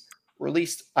released,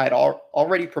 I had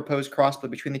already proposed crossplay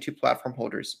between the two platform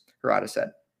holders, Harada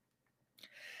said.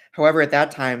 However, at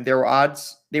that time, they were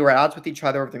at odds with each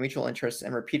other over their mutual interests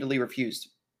and repeatedly refused.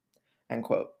 End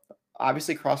quote.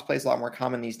 Obviously, crossplay is a lot more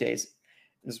common these days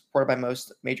and is supported by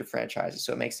most major franchises,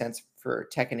 so it makes sense for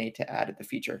Tekken 8 to add the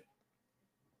feature.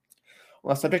 On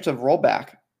the subject of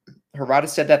rollback, Harada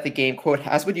said that the game, quote,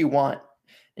 has what you want.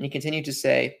 And he continued to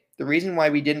say, the reason why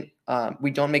we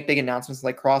don't make big announcements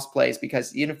like crossplay is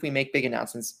because even if we make big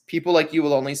announcements, people like you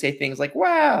will only say things like,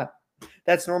 wow,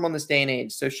 that's normal in this day and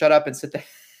age. So shut up and sit the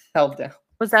hell down.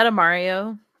 Was that a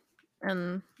Mario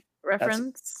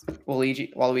reference?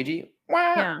 Waluigi?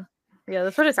 Wow. Yeah,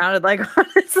 that's what it sounded like,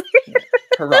 honestly.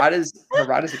 Harada's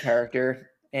a character,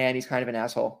 and he's kind of an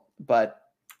asshole, but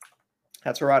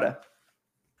that's Harada.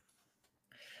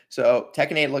 So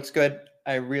Tekken 8 looks good.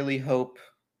 I really hope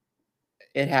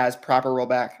it has proper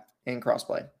rollback and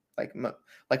crossplay,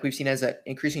 like we've seen as an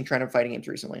increasing trend of fighting games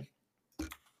recently.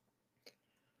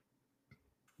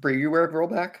 Brie, are you aware of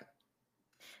rollback?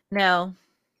 No.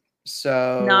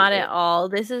 So not at all.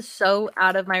 This is so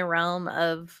out of my realm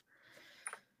of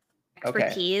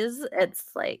expertise. Okay. It's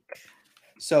like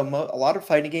so a lot of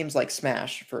fighting games like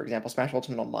Smash, for example, Smash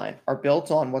Ultimate Online, are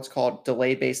built on what's called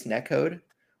delay-based netcode,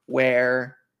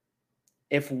 where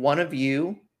if one of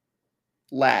you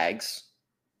lags,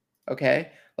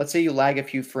 okay, let's say you lag a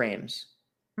few frames,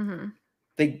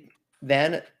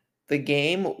 then the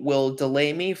game will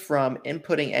delay me from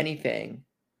inputting anything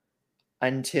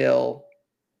until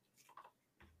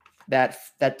that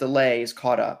delay is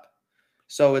caught up.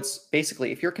 So it's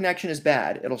basically, if your connection is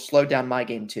bad, it'll slow down my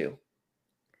game too.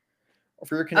 If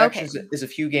your connection is a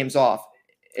few games off,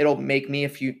 it'll make me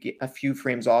a few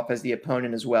frames off as the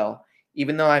opponent as well,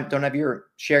 even though I don't have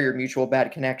share your mutual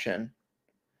bad connection,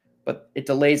 but it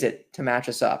delays it to match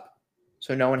us up.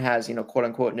 So no one has, quote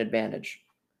unquote, an advantage.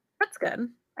 That's good.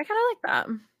 I kind of like that.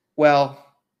 Well,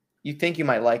 you think you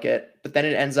might like it, but then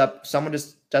it ends up someone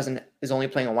just is only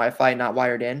playing on Wi-Fi, not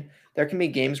wired in. There can be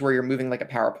games where you're moving like a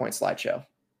PowerPoint slideshow.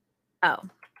 Oh.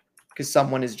 Because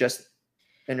someone is just,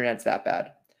 internet's that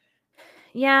bad.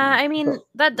 Yeah, I mean,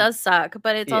 that does suck,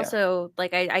 but it's Yeah. also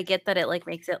like I get that it like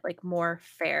makes it like more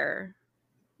fair.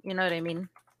 You know what I mean?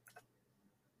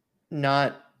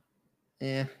 Not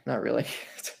really.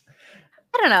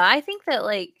 I don't know. I think that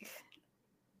like,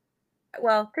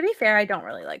 well, to be fair, I don't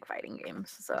really like fighting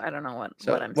games, so I don't know what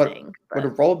So I'm what saying. a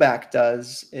But rollback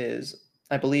does is,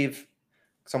 I believe,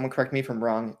 someone correct me if I'm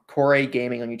wrong, Core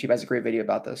Gaming on YouTube has a great video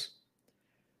about this.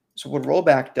 So what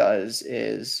rollback does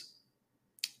is,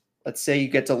 let's say you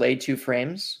get delayed 2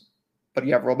 frames, but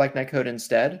you have rollback netcode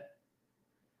instead.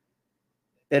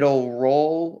 It'll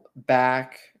roll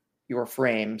back your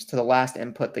frames to the last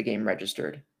input the game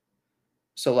registered.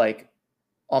 So like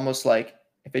almost like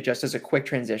if it just does a quick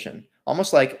transition,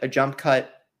 almost like a jump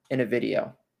cut in a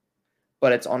video,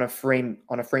 but it's on a frame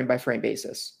by frame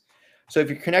basis. So if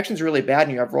your connection's really bad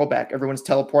and you have rollback, everyone's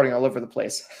teleporting all over the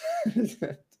place.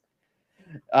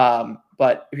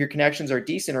 But if your connections are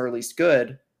decent or at least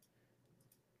good,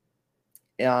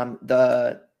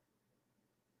 the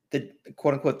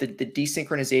quote unquote the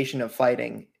desynchronization of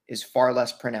fighting is far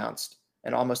less pronounced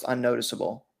and almost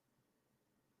unnoticeable.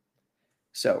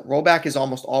 So rollback is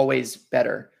almost always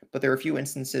better, but there are a few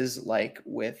instances like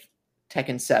with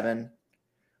Tekken 7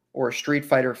 or Street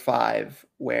Fighter 5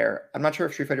 where I'm not sure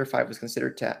if Street Fighter 5 was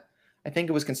considered I think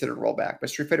it was considered rollback, but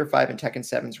Street Fighter 5 and Tekken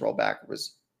 7's rollback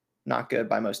was not good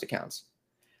by most accounts.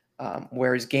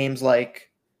 Whereas games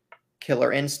like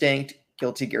Killer Instinct,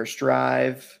 Guilty Gear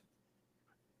Strive,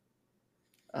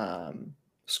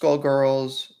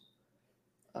 Skullgirls,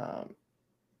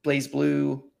 Blaze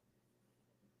Blue,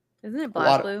 isn't it a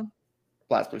lot of BlazBlue?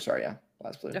 BlazBlue, sorry, yeah,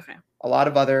 BlazBlue. Okay. A lot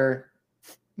of other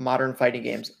modern fighting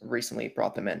games recently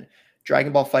brought them in.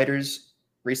 Dragon Ball FighterZ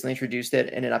recently introduced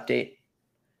it in an update.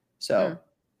 So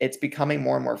it's becoming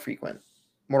more and more frequent.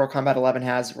 Mortal Kombat 11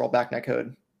 has rollback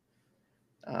netcode.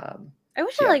 I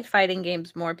wish I liked fighting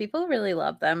games more. People really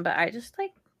love them, but I just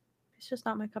like it's just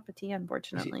not my cup of tea,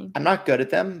 unfortunately. I'm not good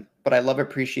at them, but I love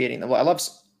appreciating them. Well, I love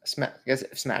I guess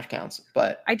if Smash counts,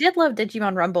 but I did love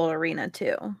Digimon Rumble Arena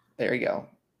too. There you go.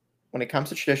 When it comes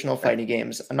to traditional fighting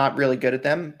games, I'm not really good at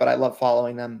them, but I love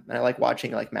following them and I like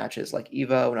watching like matches like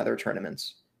Evo and other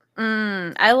tournaments.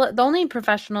 The only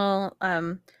professional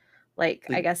I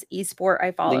guess esport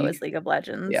I follow is League of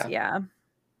Legends. Yeah.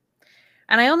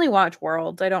 And I only watch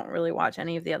Worlds. I don't really watch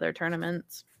any of the other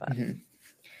tournaments. But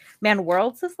man,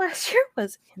 Worlds this last year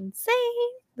was insane.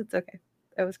 That's okay.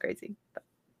 It was crazy.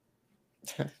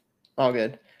 All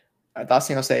good. The last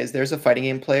thing I'll say is there's a fighting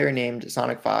game player named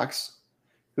Sonic Fox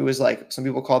who is like some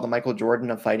people call the Michael Jordan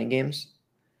of fighting games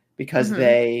because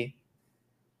they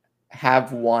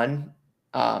have won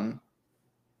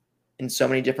in so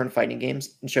many different fighting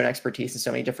games and shown expertise in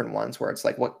so many different ones where it's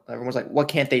like everyone's like, what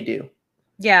can't they do?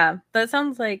 Yeah, that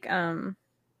sounds like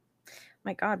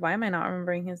my God, why am I not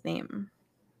remembering his name?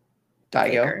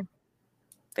 Daigo.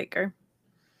 Faker.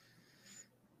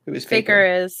 Who is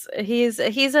Faker? He's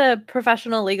a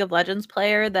professional League of Legends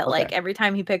player that like every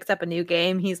time he picks up a new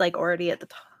game, he's like already at the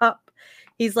top.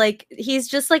 He's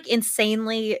just like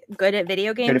insanely good at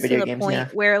video games to the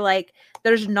point where like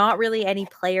there's not really any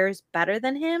players better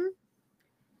than him.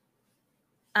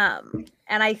 And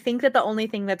I think that the only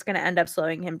thing that's going to end up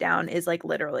slowing him down is like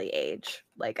literally age.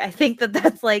 Like I think that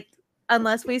that's like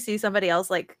unless we see somebody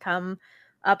else like come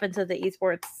up into the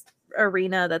esports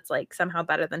arena that's like somehow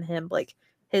better than him, like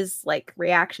his like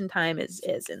reaction time is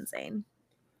insane.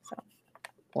 So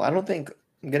well, I don't think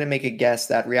I'm going to make a guess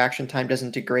that reaction time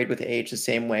doesn't degrade with age the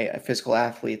same way a physical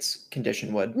athlete's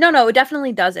condition would. No, it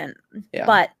definitely doesn't. Yeah.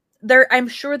 But I'm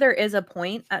sure there is a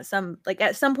point at some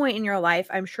point in your life,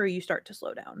 I'm sure you start to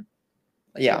slow down.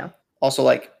 Yeah. You know? Also,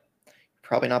 like,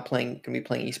 probably not gonna be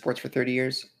playing esports for 30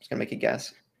 years. I'm just gonna make a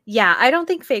guess. Yeah, I don't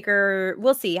think Faker.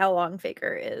 We'll see how long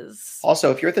Faker is.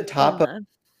 Also, if you're at the top of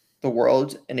the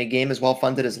world and a game as well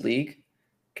funded as League,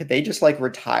 could they just like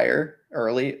retire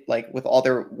early, like with all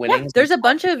their winnings? Yeah, there's a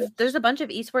bunch of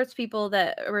esports people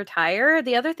that retire.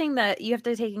 The other thing that you have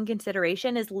to take in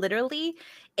consideration is literally,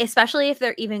 especially if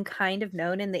they're even kind of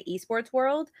known in the esports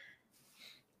world,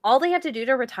 all they have to do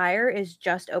to retire is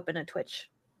just open a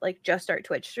Twitch, like just start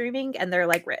Twitch streaming, and they're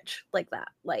like rich like that.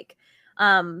 Like,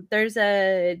 there's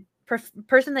a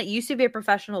person that used to be a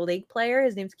professional League player.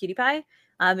 His name's Cutie Pie.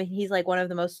 And he's like one of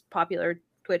the most popular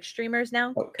Twitch streamers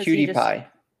now. Oh, Cutie Pie.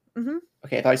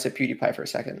 Okay, I thought you said PewDiePie for a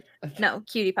second. No,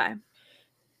 Cutie Pie.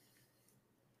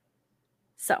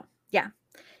 So yeah,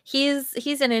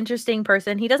 he's an interesting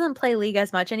person. He doesn't play League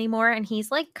as much anymore, and he's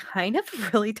like kind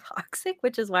of really toxic,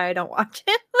 which is why I don't watch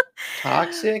him.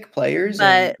 Toxic players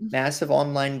in massive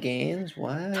online games?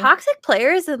 What? Toxic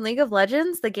players in League of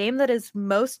Legends, the game that is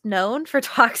most known for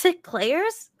toxic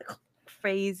players?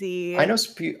 crazy. I know.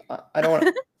 I don't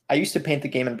want. I used to paint the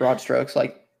game in broad strokes,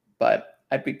 but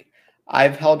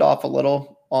I've held off a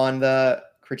little on the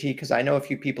critique because I know a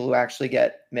few people who actually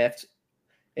get miffed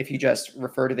if you just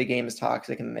refer to the game as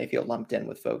toxic and they feel lumped in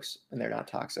with folks and they're not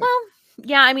toxic. Well,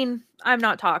 yeah, I mean, I'm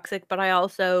not toxic, but I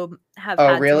also have Oh,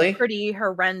 had some really? pretty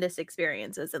horrendous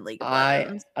experiences in League of I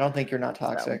Legends. don't think you're not So,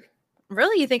 toxic.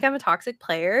 really, you think I'm a toxic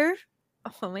player?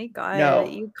 Oh my god, No,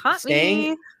 you caught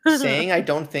me. saying I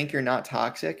don't think you're not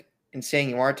toxic and saying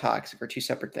you are toxic are two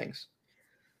separate things.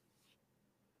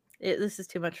 This is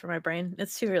too much for my brain.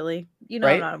 It's too early. You know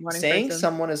I'm Right? not a morning Saying person.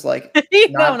 someone is like You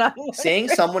know I'm not not a morning saying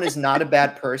person. someone is not a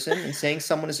bad person and saying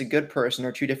someone is a good person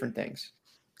are two different things.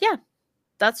 Yeah,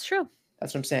 that's true.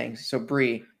 That's what I'm saying. So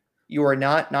Bree, you are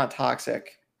not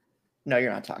toxic. No,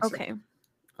 you're not toxic.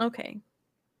 Okay.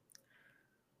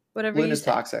 Whatever you Luna's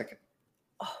say. toxic.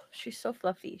 Oh, she's so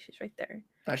fluffy. She's right there.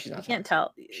 No, she's not. You can't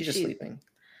toxic. tell. She's just sleeping.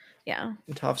 Yeah.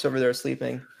 And Toph's over there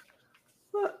sleeping.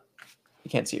 You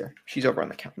can't see her. She's over on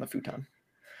the futon.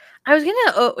 I was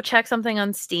gonna check something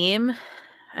on Steam,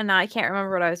 and now I can't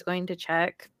remember what I was going to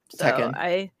check. So Tekken.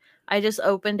 I just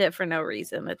opened it for no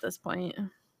reason at this point.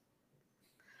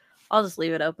 I'll just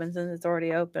leave it open since it's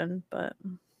already open. But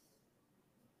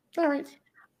All right.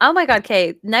 oh my god,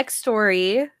 okay. Next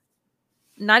story.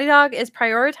 Naughty Dog is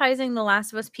prioritizing The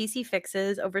Last of Us PC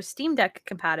fixes over Steam Deck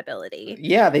compatibility.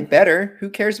 Yeah, they better.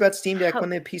 Who cares about Steam Deck when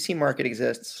the PC market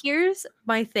exists? Here's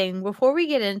my thing. Before we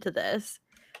get into this,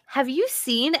 have you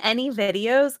seen any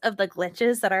videos of the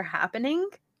glitches that are happening?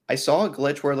 I saw a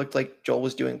glitch where it looked like Joel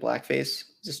was doing blackface. Is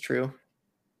this true?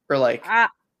 Or like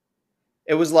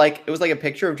it was like a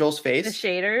picture of Joel's face. The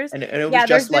shaders. And it was yeah,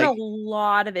 just there's been a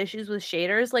lot of issues with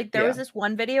shaders. Like there was this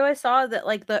one video I saw that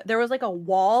like there was like a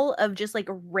wall of just like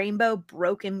rainbow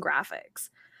broken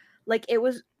graphics. Like it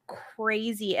was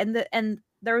crazy. And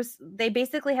they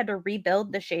basically had to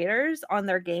rebuild the shaders on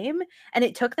their game, and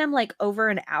it took them like over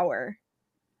an hour.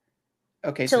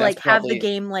 Okay, to so like have the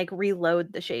game like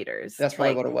reload the shaders. That's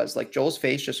probably what it was. Like Joel's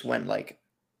face just went like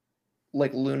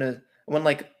Luna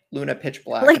pitch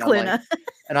black. Like Luna.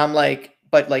 And I'm like,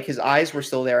 but like his eyes were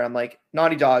still there. I'm like,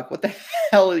 Naughty Dog, what the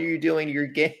hell are you doing to your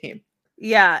game?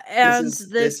 Yeah, and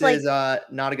this is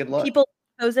not a good look. People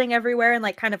posing everywhere and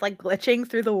like kind of like glitching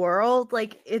through the world.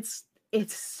 Like it's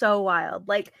so wild.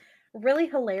 Like really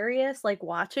hilarious. Like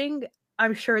watching.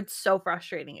 I'm sure it's so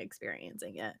frustrating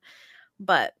experiencing it.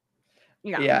 But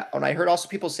yeah. And I heard also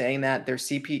people saying that their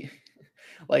CPU,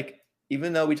 like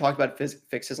even though we talked about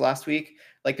fixes last week,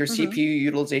 like their CPU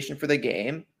utilization for the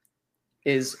game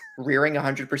is rearing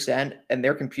 100%, and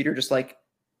their computer just like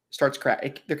starts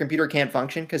crashing. Their computer can't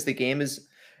function because the game is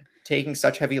taking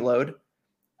such heavy load.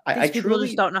 I truly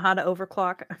just don't know how to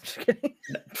overclock. I'm just kidding.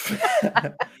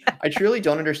 I truly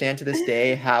don't understand to this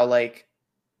day how like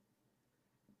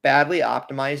badly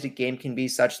optimized a game can be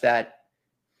such that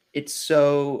it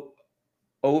so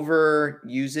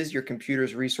overuses your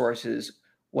computer's resources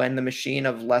when the machine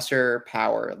of lesser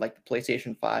power, like the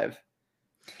PlayStation 5,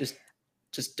 just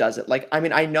does it. Like, I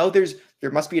mean, I know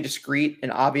there must be a discrete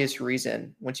and obvious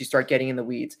reason once you start getting in the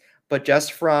weeds, but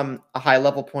just from a high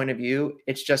level point of view,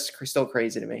 it's just still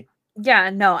crazy to me. Yeah,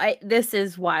 no, this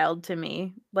is wild to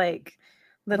me. Like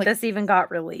this even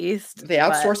got released. They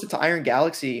outsourced it to Iron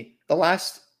Galaxy. The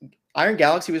last Iron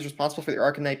Galaxy was responsible for the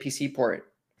Arcanite PC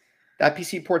port. That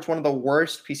PC port's one of the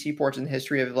worst PC ports in the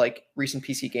history of like recent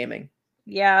PC gaming.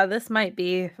 Yeah, this might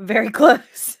be very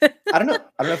close. I don't know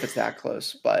if it's that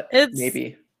close, but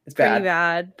maybe it's pretty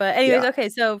bad. But anyways, okay,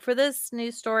 so for this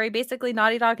news story, basically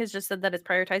Naughty Dog has just said that it's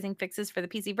prioritizing fixes for the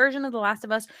PC version of The Last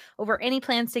of Us over any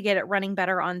plans to get it running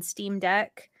better on Steam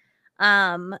Deck.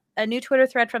 A new Twitter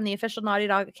thread from the official Naughty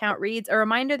Dog account reads, a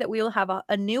reminder that we will have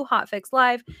a new hotfix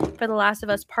live for The Last of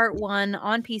Us Part 1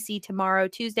 on PC tomorrow,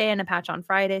 Tuesday, and a patch on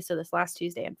Friday. So this last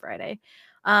Tuesday and Friday.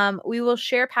 We will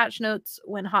share patch notes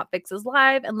when hotfix is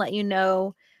live and let you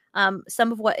know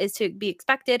some of what is to be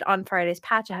expected on Friday's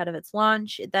patch ahead of its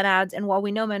launch. It then adds, and while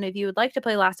we know many of you would like to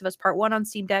play Last of Us Part 1 on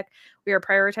Steam Deck, we are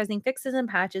prioritizing fixes and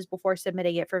patches before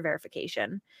submitting it for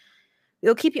verification.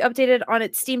 We'll keep you updated on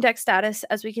its Steam Deck status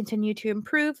as we continue to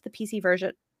improve the PC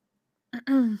version.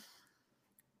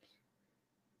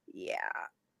 Yeah.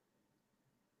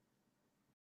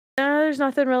 There's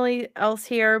nothing really else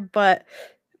here, but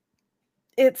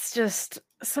it's just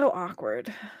so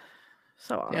awkward.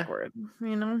 So awkward,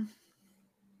 you know?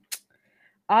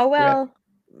 Oh, well.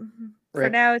 For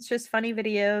now, it's just funny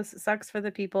videos. It sucks for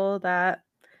the people that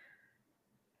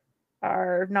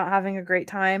are not having a great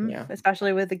time,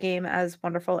 especially with a game as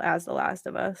wonderful as The Last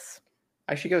of Us.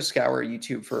 I should go scour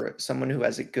YouTube for someone who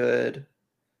has a good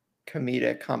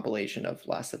comedic compilation of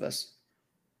Last of Us.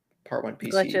 Part 1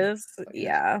 PC. Glitches.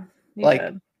 Yeah, you like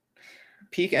should.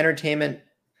 peak entertainment,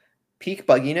 peak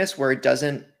bugginess where it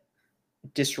doesn't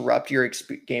disrupt your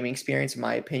gaming experience, in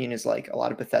my opinion, is like a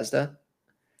lot of Bethesda.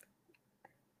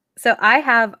 So I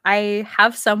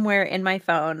have somewhere in my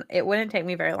phone, it wouldn't take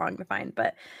me very long to find,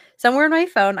 but somewhere in my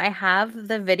phone, I have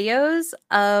the videos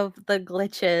of the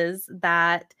glitches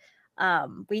that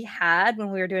we had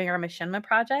when we were doing our Machinima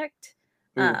project.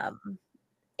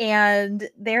 And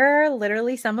there are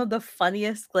literally some of the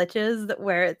funniest glitches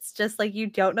where it's just like you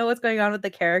don't know what's going on with the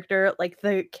character. Like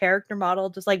the character model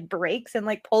just like breaks and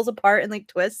like pulls apart and like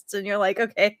twists, and you're like,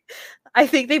 okay, I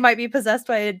think they might be possessed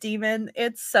by a demon.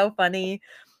 It's so funny.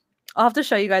 I'll have to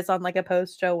show you guys on like a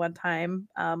post show one time.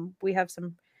 We have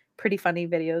some pretty funny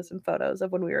videos and photos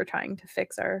of when we were trying to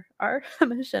fix our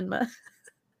Machinima.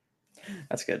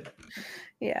 That's good.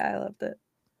 Yeah, I loved it.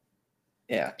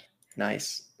 Yeah,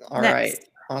 nice. All right,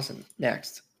 awesome.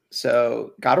 Next,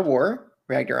 so God of War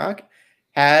Ragnarok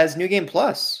has New Game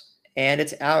Plus, and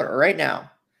it's out right now.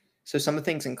 So some of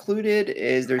the things included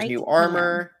is there's new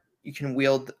armor. You can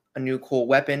wield a new cool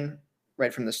weapon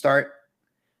right from the start.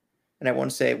 And I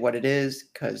won't say what it is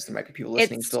because there might be people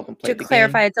listening still haven't played the game. To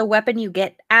clarify, it's a weapon you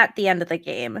get at the end of the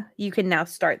game. You can now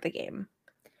start the game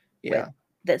with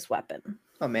this weapon.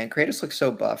 Oh man, Kratos looks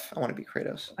so buff. I want to be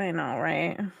Kratos. I know,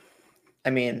 right? I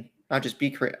mean, not just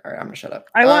be Kratos. All right, I'm gonna shut up.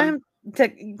 I want him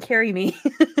to carry me.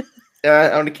 I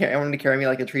want him to carry me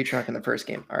like a tree trunk in the first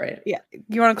game. All right. Yeah.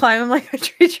 You want to climb him like a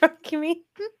tree trunk, you mean?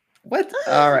 What?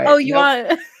 All right. Oh, you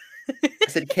want... I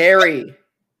said carry.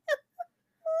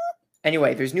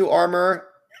 Anyway, there's new armor,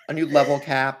 a new level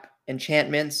cap,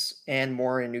 enchantments, and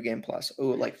more in New Game Plus. Oh,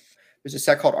 like there's a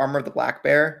set called Armor of the Black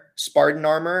Bear, Spartan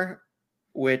armor,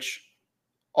 which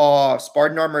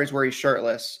Spartan armor is where he's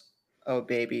shirtless. Oh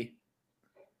baby.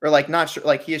 Or like not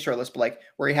like he is shirtless, but like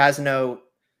where he has no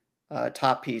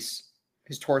top piece.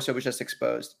 His torso was just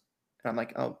exposed. And I'm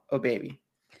like, oh baby.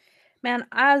 Man,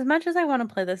 as much as I want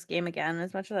to play this game again,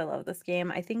 as much as I love this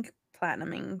game, I think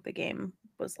platinuming the game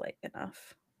was like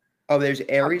enough. Oh, there's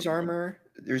Ares armor.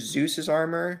 There's Zeus's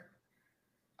armor.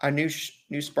 A new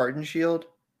Spartan shield.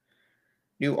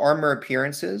 New armor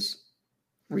appearances.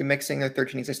 Remixing the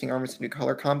 13 existing armors to new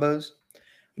color combos.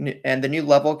 And the new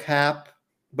level cap.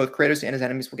 Both Kratos and his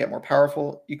enemies will get more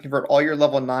powerful. You convert all your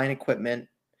level 9 equipment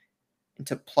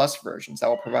into plus versions that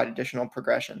will provide additional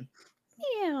progression.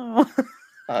 Ew.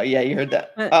 Oh, yeah, you heard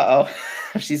that. Uh-oh.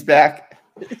 She's back.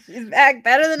 She's back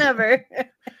better than ever.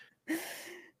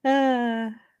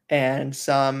 And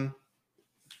some...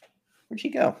 Where'd she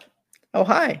go? Oh,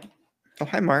 hi. Oh,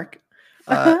 hi, Mark.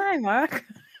 Hi, Mark.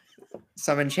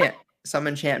 Some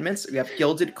enchantments. We have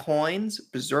Gilded Coins,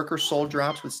 Berserker Soul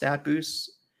Drops with stat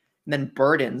boosts, and then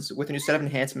Burdens with a new set of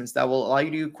enhancements that will allow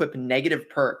you to equip negative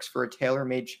perks for a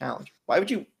tailor-made challenge. Why would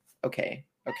you... Okay,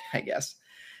 I guess.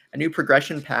 A new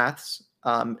progression paths,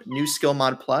 new skill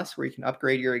mod plus, where you can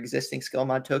upgrade your existing skill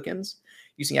mod tokens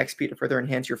using XP to further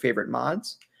enhance your favorite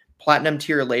mods. Platinum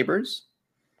tier labors.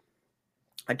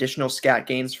 Additional stat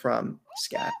gains from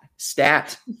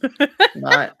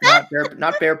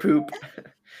not bear poop.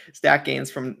 Stat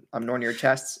gains from Nornir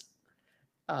chests.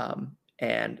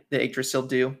 And the Yggdrasil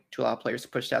do to allow players to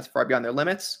push stats far beyond their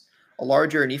limits. A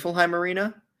larger Niflheim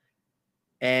arena.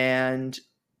 And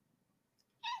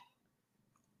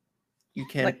you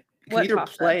can either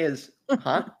play as...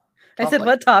 Huh? I said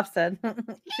what Toph said.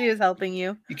 She is helping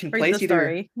you. You can play as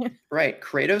either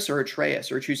Kratos or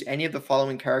Atreus, or choose any of the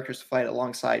following characters to fight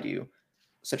alongside you,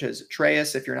 such as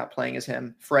Atreus if you're not playing as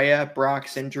him, Freya, Brock,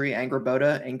 Sindri,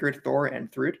 Angrboda, Ingrid, Thor,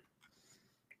 and Thrud.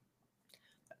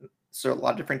 So a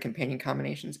lot of different companion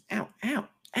combinations. Ow, ow,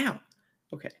 ow.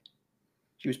 Okay.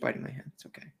 She was biting my hand. It's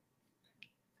okay.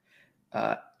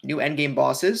 New endgame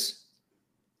bosses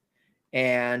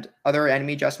and other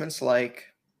enemy adjustments like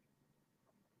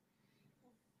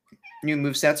new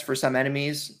movesets for some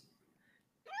enemies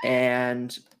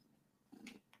and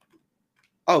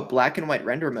black and white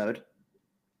render mode.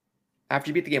 After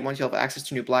you beat the game once, you'll have access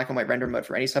to new black and white render mode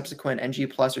for any subsequent NG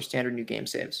Plus or standard new game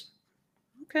saves.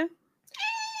 Okay.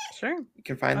 Sure. You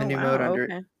can find the new mode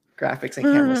under graphics and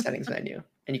camera settings menu.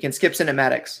 And you can skip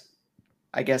cinematics.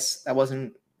 I guess that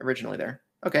wasn't originally there.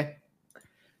 Okay.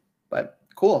 But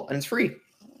cool. And it's free.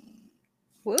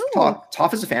 Woo.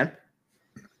 Toph is a fan.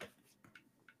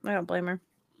 I don't blame her.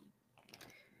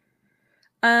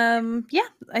 Yeah,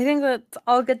 I think that's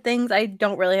all good things. I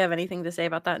don't really have anything to say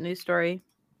about that news story.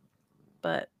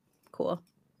 But cool.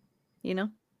 You know?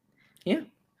 Yeah.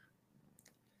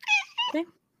 Okay.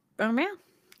 Yeah.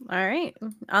 All right.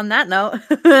 On that note,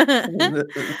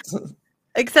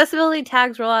 accessibility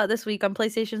tags roll out this week on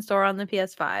PlayStation Store on the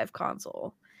PS5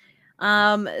 console.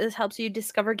 This helps you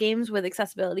discover games with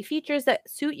accessibility features that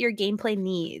suit your gameplay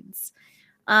needs.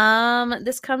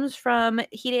 This comes from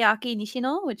Hideaki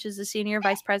Nishino, which is the Senior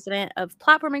Vice President of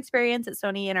Platform Experience at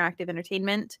Sony Interactive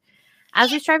Entertainment.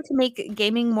 As we strive to make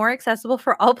gaming more accessible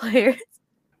for all players.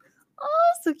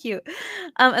 Oh, so cute.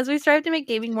 As we strive to make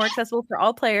gaming more accessible for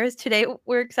all players, today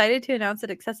we're excited to announce that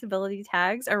accessibility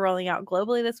tags are rolling out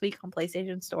globally this week on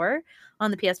PlayStation Store on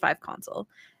the PS5 console.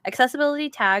 Accessibility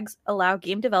tags allow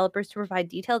game developers to provide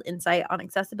detailed insight on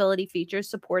accessibility features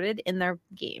supported in their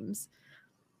games.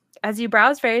 As you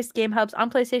browse various game hubs on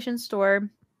PlayStation Store,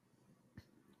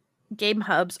 game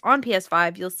hubs on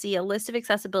PS5, you'll see a list of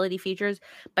accessibility features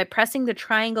by pressing the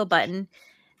triangle button.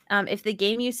 If the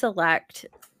game you select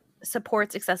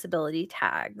supports accessibility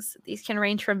tags. These can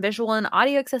range from visual and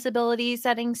audio accessibility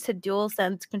settings to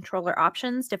DualSense controller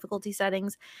options, difficulty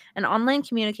settings, and online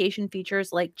communication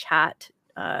features like chat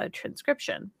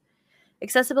transcription.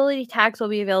 Accessibility tags will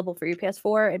be available for your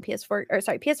PS5 and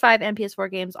PS4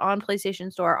 games on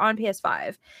PlayStation Store on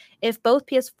PS5. If both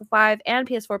PS5 and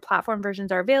PS4 platform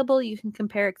versions are available, you can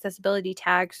compare accessibility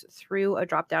tags through a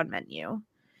drop-down menu.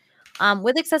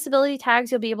 With accessibility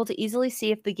tags, you'll be able to easily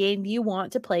see if the game you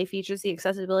want to play features the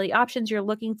accessibility options you're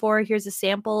looking for. Here's a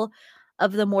sample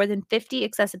of the more than 50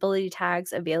 accessibility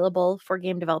tags available for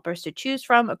game developers to choose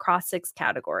from across 6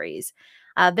 categories.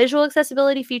 Visual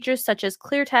accessibility features such as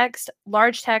clear text,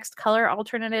 large text, color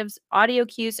alternatives, audio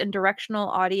cues, and directional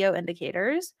audio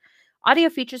indicators. Audio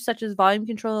features such as volume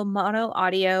control, mono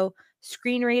audio,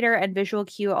 screen reader, and visual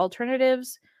cue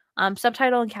alternatives.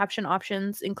 Subtitle and caption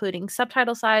options, including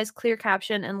subtitle size, clear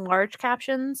caption, and large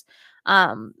captions.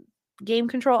 Game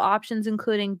control options,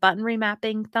 including button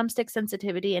remapping, thumbstick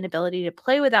sensitivity, and ability to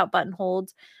play without button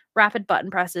holds, rapid button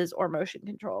presses, or motion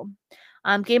control.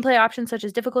 Gameplay options such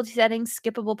as difficulty settings,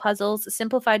 skippable puzzles,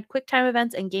 simplified QuickTime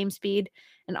events, and game speed,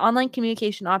 and online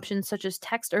communication options such as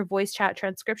text or voice chat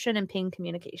transcription and ping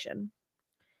communication.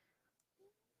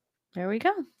 There we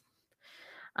go.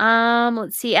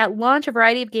 Let's see. At launch, a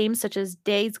variety of games such as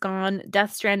Days Gone,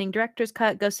 Death Stranding Director's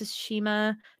Cut, Ghost of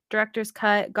Tsushima Director's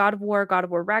Cut, God of War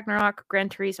Ragnarok, Gran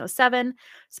Turismo 7,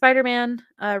 Spider-Man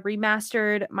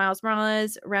Remastered, Miles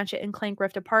Morales, Ratchet and Clank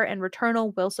Rift Apart, and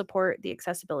Returnal will support the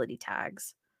accessibility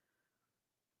tags.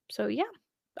 So yeah,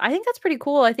 I think that's pretty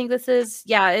cool. I think this is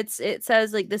it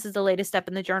says like this is the latest step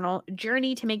in the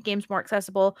journey to make games more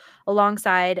accessible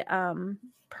alongside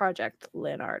Project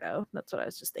Leonardo. That's what I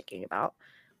was just thinking about.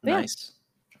 But nice.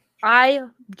 Yeah, I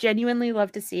genuinely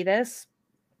love to see this.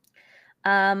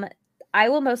 I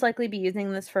will most likely be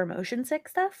using this for motion sick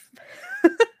stuff.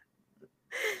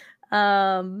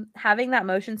 Having that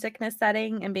motion sickness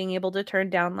setting and being able to turn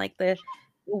down like the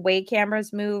way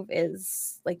cameras move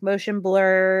is like motion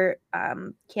blur,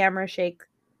 camera shake,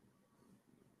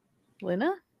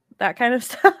 Luna, that kind of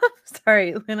stuff.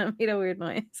 Sorry, Luna made a weird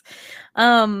noise.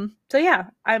 So yeah,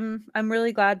 I'm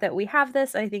really glad that we have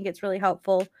this. I think it's really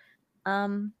helpful.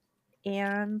 And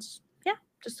yeah,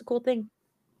 just a cool thing.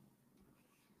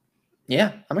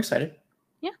 Yeah, I'm excited.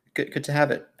 Yeah. Good to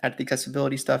have it. Add the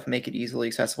accessibility stuff and make it easily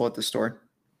accessible at the store.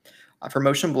 For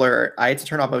motion blur, I had to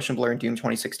turn off motion blur in Doom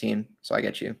 2016, so I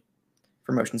get you.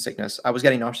 For motion sickness, I was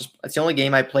getting nauseous. It's the only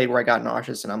game I played where I got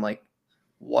nauseous, and I'm like,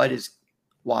 why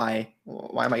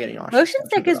am I getting nauseous? Motion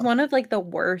sick is one of like the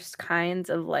worst kinds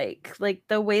of like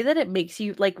the way that it makes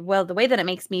you the way that it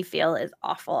makes me feel is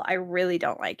awful. I really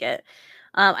don't like it.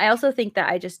 I also think that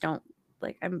I just don't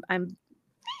like I'm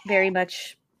very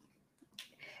much,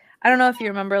 I don't know if you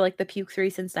remember like the Puke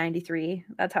 3 since 93.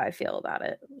 That's how I feel about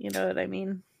it. You know what I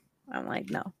mean? I'm like,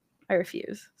 no, I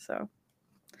refuse. So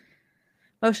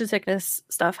motion sickness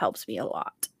stuff helps me a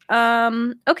lot.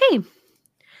 Okay.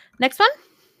 Next one.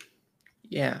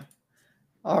 Yeah.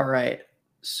 All right.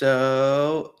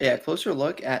 So yeah, closer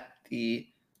look at if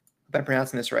I'm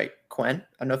pronouncing this right, Quen. I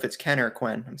don't know if it's Ken or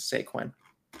Quen. I'm gonna say Quen.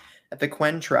 At the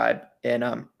Quen tribe in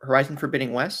Horizon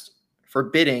Forbidden West,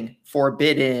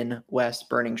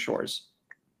 Burning Shores.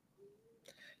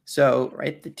 So,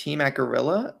 right, the team at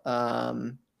Gorilla,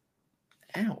 ow.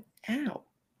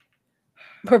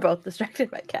 We're both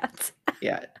distracted by cats.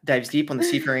 Yeah, dives deep on the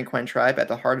seafaring Quen tribe at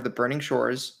the heart of the Burning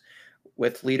Shores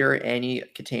with leader Annie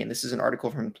Catane. This is an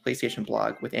article from PlayStation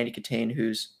blog with Annie Catane,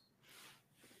 who's,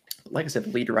 like I said,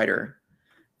 the lead writer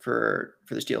for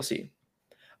this DLC.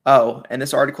 Oh, and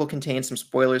this article contains some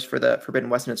spoilers for the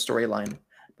Forbidden West and its storyline.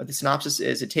 But the synopsis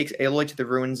is, it takes Aloy to the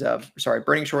ruins of,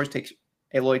 Burning Shores takes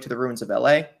Aloy to the ruins of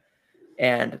LA.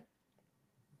 And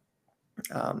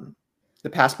the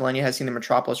past millennia has seen the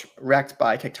metropolis wrecked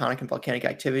by tectonic and volcanic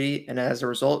activity. And as a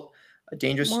result, a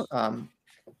dangerous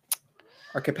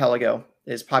archipelago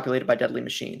is populated by deadly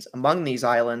machines. Among these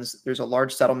islands, there's a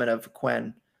large settlement of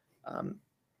Quen,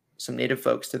 some native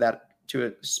folks to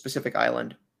a specific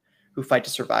island who fight to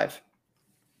survive.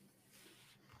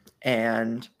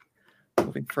 And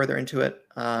moving further into it,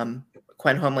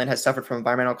 Quen homeland has suffered from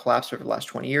environmental collapse over the last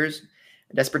 20 years.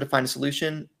 Desperate to find a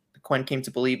solution, the Quen came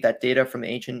to believe that data from the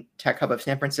ancient tech hub of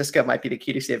San Francisco might be the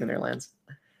key to saving their lands.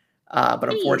 But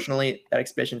unfortunately, that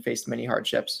expedition faced many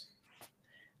hardships.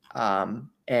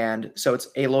 And so it's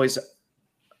Aloy's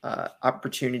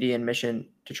opportunity and mission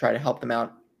to try to help them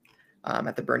out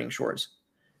at the burning shores.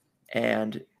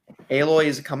 And Aloy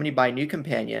is accompanied by a new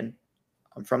companion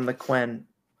from the Quen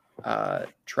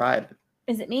tribe.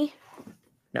 Is it me?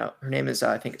 No, her name is,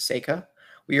 I think, Seika.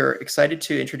 We are excited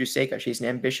to introduce Seika. She's an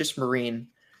ambitious Marine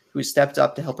who stepped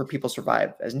up to help her people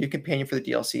survive. As a new companion for the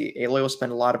DLC, Aloy will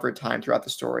spend a lot of her time throughout the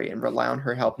story and rely on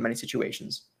her help in many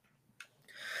situations.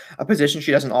 A position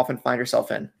she doesn't often find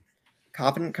herself in.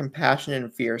 Confident, compassionate,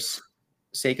 and fierce,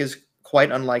 Seika is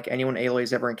quite unlike anyone Aloy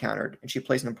has ever encountered, and she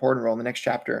plays an important role in the next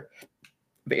chapter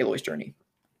of Aloy's journey.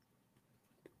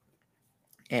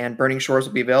 And Burning Shores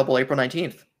will be available April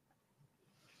 19th.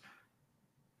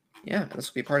 Yeah, this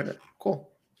will be part of it. Cool.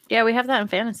 Yeah, we have that in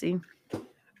fantasy.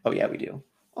 Oh, yeah, we do.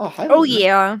 Oh, hi. Oh,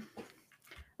 yeah.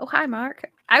 Oh, hi, Mark.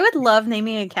 I would love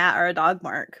naming a cat or a dog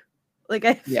Mark. Like,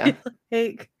 I feel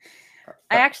like...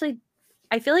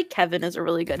 I feel like Kevin is a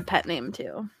really good pet name,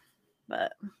 too.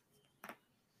 But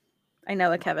I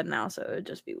know a Kevin now, so it would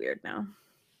just be weird now.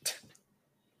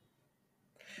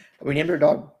 We named our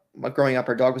dog... Growing up,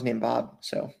 our dog was named Bob,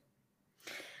 so...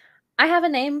 I have a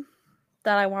name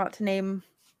that I want to name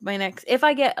my next... If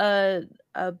I get a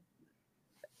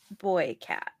boy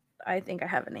cat, I think I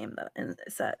have a name that is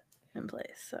set in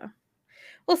place, so...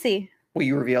 We'll see. Will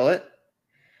you reveal it?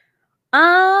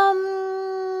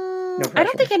 No pressure. I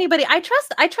don't think anybody... I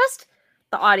trust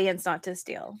the audience not to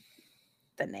steal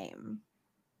the name,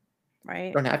 right?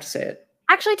 You don't have to say it.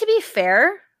 Actually, to be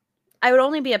fair... I would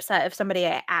only be upset if somebody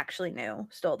I actually knew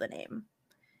stole the name.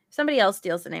 If somebody else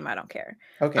steals the name, I don't care.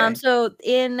 Okay. So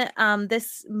in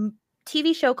this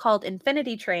TV show called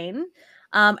Infinity Train,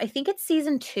 I think it's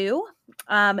season 2.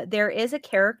 There is a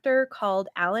character called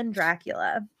Alan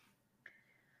Dracula.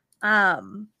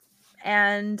 And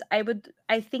I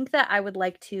think that I would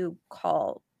like to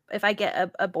call, if I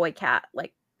get a boy cat,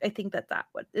 like I think that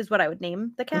is what I would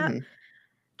name the cat. Mm-hmm.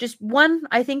 Just one,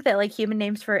 I think that like human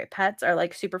names for pets are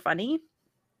like super funny.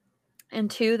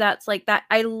 And 2, that's like that.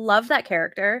 I love that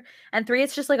character. And 3,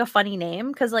 it's just like a funny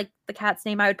name because like the cat's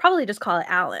name, I would probably just call it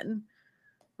Alan.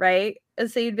 Right.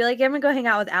 And so you'd be like, I'm going to go hang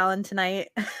out with Alan tonight.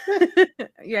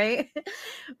 Right.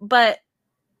 But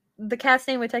the cat's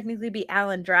name would technically be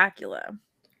Alan Dracula.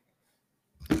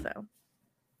 So.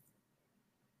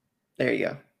 There you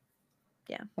go.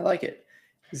 Yeah. I like it.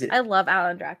 I love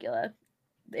Alan Dracula.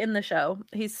 In the show,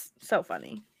 he's so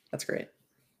funny. That's great.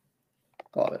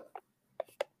 I love it.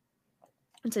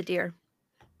 It's a deer.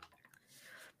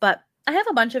 But I have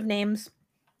a bunch of names.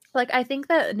 Like, I think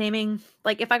that naming,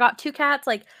 like, if I got 2 cats,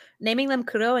 like, naming them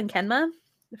Kuro and Kenma,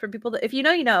 for people that, if you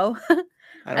know, you know.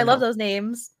 I love those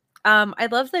names. I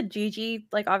love the Gigi,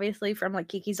 like, obviously, from, like,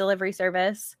 Kiki's Delivery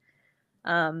Service.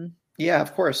 Yeah,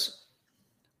 of course.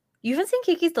 You haven't seen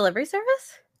Kiki's Delivery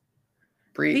Service?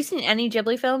 Have you seen any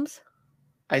Ghibli films?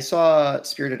 I saw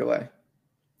Spirited Away.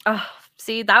 Oh,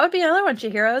 see, that would be another one.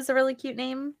 Chihiro is a really cute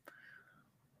name.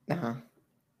 Uh-huh.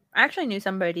 I actually knew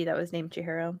somebody that was named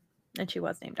Chihiro, and she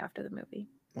was named after the movie.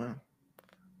 Wow.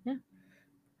 Yeah.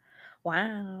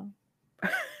 Wow.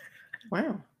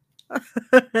 Wow.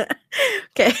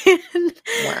 Okay.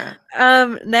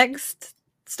 Wow. Next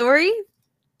story.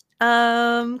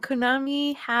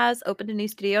 Konami has opened a new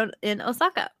studio in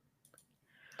Osaka.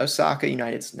 Osaka,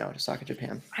 Osaka,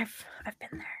 Japan. I've been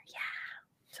there. Yeah.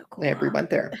 So cool. Yeah, we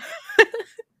went there.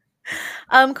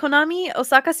 Konami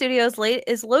Osaka Studios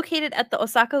is located at the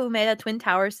Osaka Umeda Twin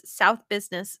Towers South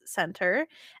Business Center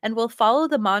and will follow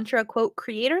the mantra, quote,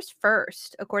 creators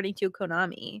first, according to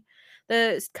Konami.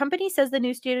 The company says the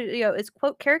new studio is,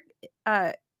 quote,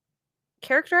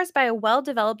 characterized by a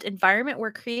well-developed environment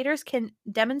where creators can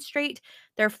demonstrate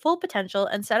their full potential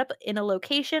and set up in a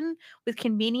location with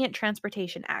convenient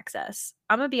transportation access.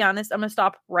 I'm going to be honest, I'm going to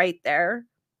stop right there.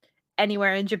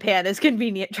 Anywhere in Japan is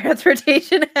convenient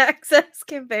transportation access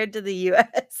compared to the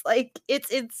US. Like, it's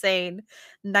insane.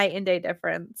 Night and day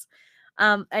difference.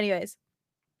 Anyways.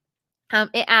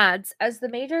 It adds, as the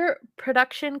major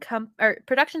production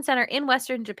center in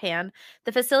Western Japan,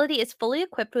 the facility is fully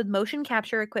equipped with motion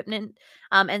capture equipment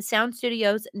and sound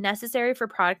studios necessary for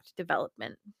product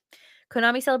development.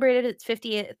 Konami celebrated its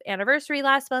 50th anniversary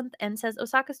last month and says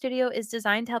Osaka Studio is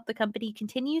designed to help the company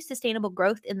continue sustainable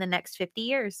growth in the next 50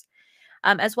 years.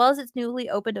 As well as its newly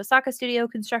opened Osaka Studio,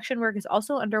 construction work is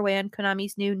also underway on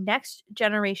Konami's new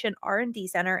next-generation R&D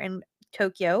center in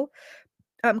Tokyo,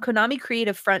 Konami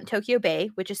Creative Front Tokyo Bay,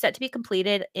 which is set to be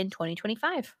completed in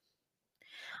 2025.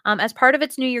 As part of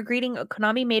its New Year greeting,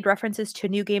 Konami made references to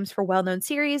new games for well-known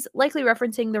series, likely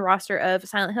referencing the roster of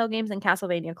Silent Hill games and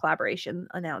Castlevania collaboration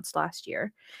announced last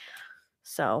year.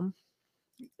 So,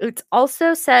 it's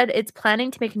also said it's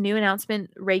planning to make a new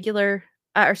announcement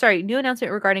new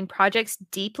announcement regarding projects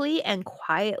deeply and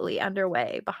quietly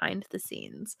underway behind the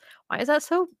scenes. Why is that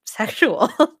so sexual?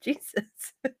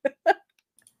 Jesus.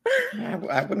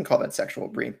 I wouldn't call that sexual,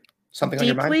 Brie. Something on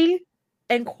your mind? Deeply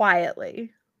and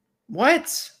quietly.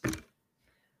 What?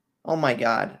 Oh my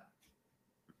god.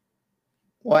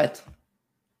 What?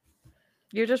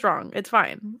 You're just wrong. It's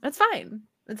fine. It's fine.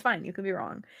 It's fine. You could be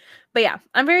wrong. But yeah,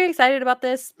 I'm very excited about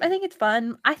this. I think it's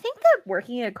fun. I think that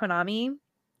working at Konami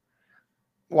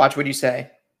Watch what you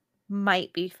say.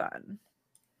 might be fun.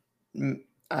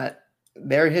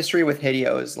 Their history with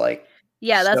Hideo is like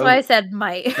that's why I said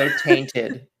might. so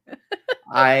tainted.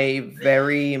 I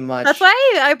very much. That's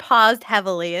why I paused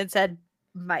heavily and said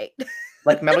might.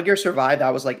 Like Metal Gear Survive,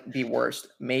 that was like the worst.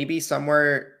 Maybe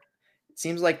somewhere. It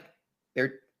seems like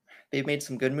they've made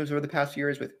some good moves over the past few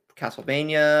years with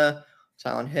Castlevania,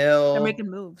 Silent Hill. They're making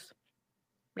moves.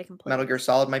 Making plays. Metal Gear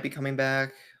Solid might be coming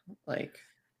back. Like,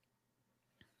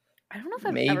 I don't know if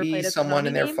I've ever played a someone Konami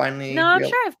in there game. finally. No, I'm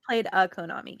sure I've played a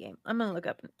Konami game. I'm gonna look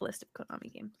up a list of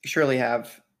Konami games. You surely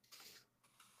have.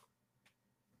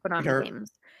 Konami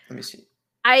games. Let me see.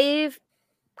 I've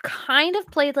kind of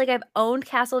played, like, I've owned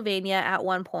Castlevania at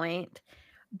one point,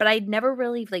 but I'd never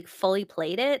really like fully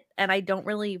played it, and I don't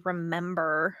really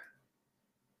remember.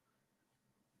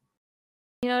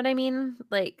 You know what I mean?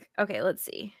 Like, okay, let's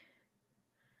see.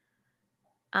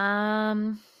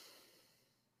 Oh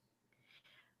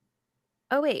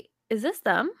wait, is this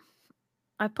them?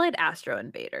 I played Astro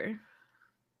Invader.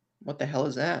 What the hell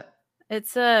is that?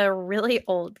 It's a really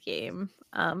old game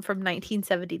from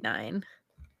 1979.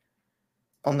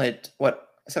 On the what?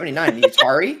 79, the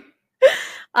Atari?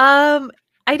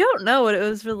 I don't know what it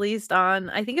was released on.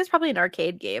 I think it's probably an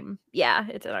arcade game. Yeah,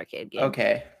 it's an arcade game.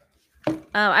 Okay.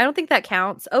 I don't think that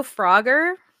counts. Oh,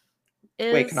 Frogger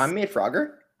is. Wait, Konami made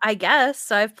Frogger? I guess.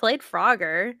 So I've played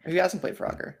Frogger. Who hasn't played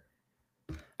Frogger?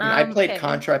 I played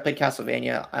Contra, I played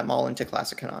Castlevania. I'm all into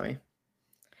classic Konami.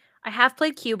 I have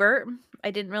played Q*bert. I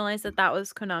didn't realize that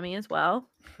was Konami as well.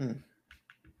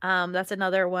 That's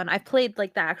another one. I've played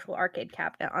like the actual arcade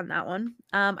cabinet on that one.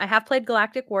 I have played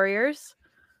Galactic Warriors.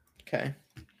 Okay.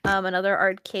 Another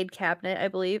arcade cabinet, I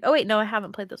believe. Oh wait, no, I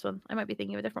haven't played this one. I might be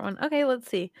thinking of a different one. Okay, let's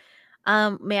see.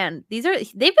 Man, they've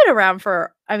been around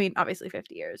for, I mean, obviously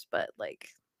 50 years, but like,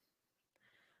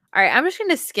 all right, I'm just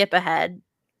gonna skip ahead,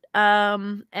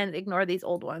 and ignore these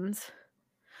old ones.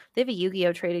 They have a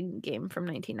Yu-Gi-Oh trading game from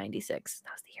 1996.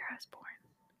 That was the year I was born.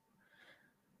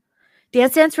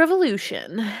 Dance Dance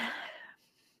Revolution. I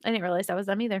didn't realize that was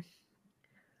them either.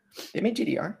 They made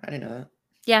GDR. I didn't know that.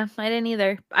 Yeah, I didn't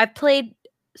either. I've played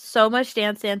so much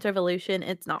Dance Dance Revolution.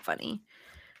 It's not funny.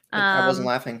 I wasn't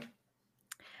laughing.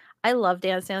 I love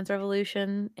Dance Dance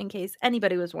Revolution, in case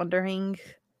anybody was wondering.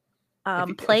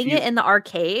 Playing it in the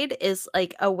arcade is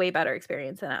like a way better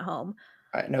experience than at home.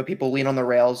 I know people lean on the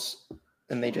rails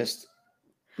and they just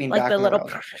lean like back the on little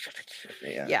the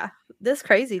rails. Yeah, this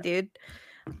crazy, dude.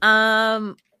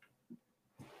 I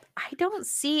don't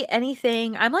see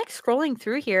anything. I'm like scrolling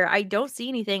through here. I don't see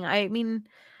anything. I mean,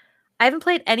 I haven't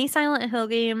played any Silent Hill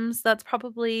games. That's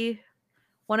probably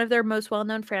one of their most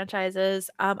well-known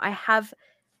franchises. I have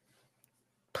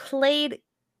played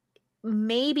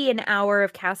maybe an hour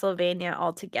of Castlevania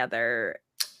altogether.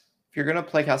 If you're gonna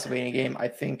play Castlevania game, I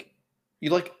think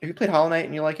have you played Hollow Knight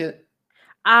and you like it?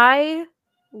 I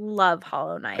love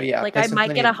Hollow Knight. Oh, yeah, like, I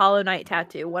might get a Hollow Knight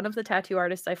tattoo. One of the tattoo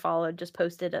artists I followed just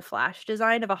posted a flash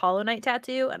design of a Hollow Knight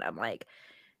tattoo, and I'm like,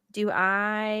 do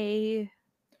I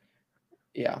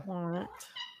want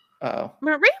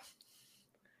Marie?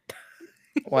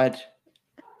 What?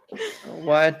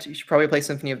 You should probably play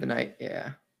Symphony of the Night.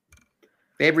 Yeah.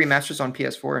 They have remasters on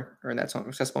PS4, or that's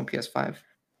accessible on PS5.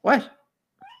 What?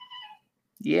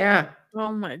 Yeah.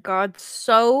 Oh my god,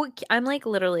 so I'm like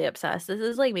literally obsessed. This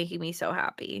is like making me so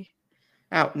happy.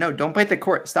 Ow, no, don't bite the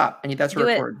cord. Stop. I need that to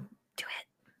record. Do it.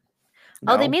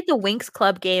 No. Oh, they made the Winx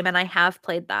Club game, and I have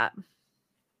played that.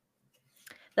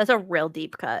 That's a real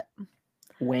deep cut.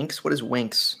 Winx? What is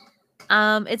Winx?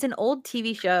 It's an old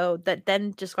TV show that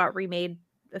then just got remade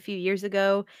a few years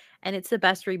ago, and it's the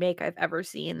best remake I've ever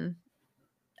seen.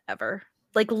 ever.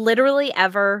 Like literally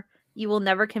ever. You will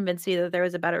never convince me that there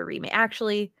was a better remake.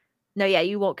 Actually, no, yeah,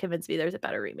 you won't convince me there's a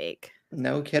better remake.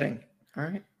 No kidding. All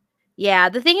right. Yeah,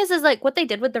 the thing is like what they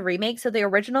did with the remake. So the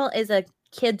original is a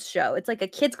kids show. It's like a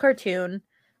kids cartoon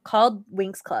called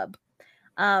Winx Club.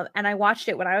 And I watched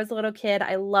it when I was a little kid.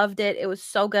 I loved it. It was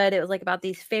so good. It was like about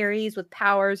these fairies with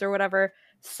powers or whatever.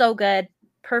 So good.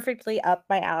 Perfectly up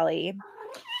my alley.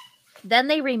 Then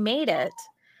they remade it,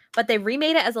 but they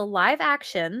remade it as a live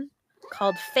action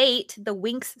called Fate, the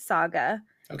Winx Saga.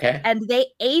 Okay. And they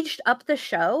aged up the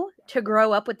show to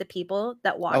grow up with the people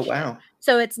that watched it. Wow.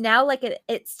 So it's now like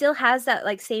it still has that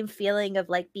like same feeling of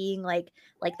like being like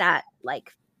that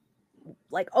like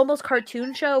almost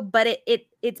cartoon show, but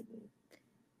it's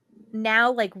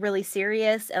now like really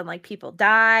serious and like people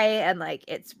die and like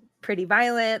it's pretty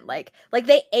violent. Like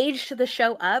they aged the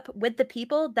show up with the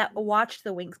people that watched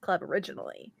the Winx Club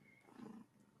originally,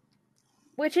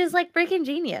 which is like freaking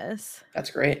genius.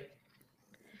 That's great.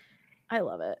 I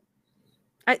love it.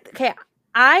 Okay,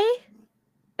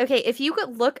 if you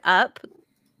could look up,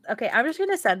 okay, I'm just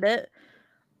gonna send it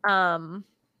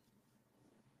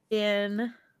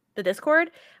in the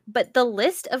Discord, but the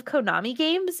list of Konami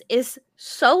games is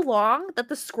so long that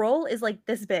the scroll is like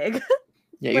this big.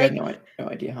 Yeah, you like, have no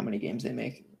idea how many games they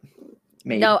made.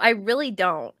 No, I really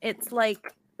don't. It's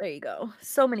like, there you go.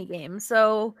 So many games.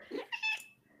 So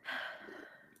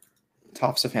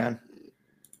Toph's a fan.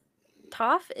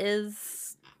 Toph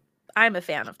is, I'm a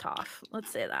fan of Toph.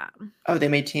 Let's say that. Oh, they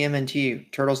made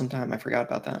TMNT, Turtles in Time. I forgot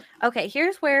about that. Okay,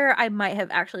 here's where I might have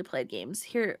actually played games.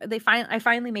 Here, I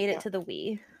finally made it to the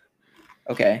Wii.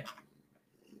 Okay.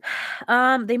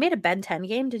 They made a Ben 10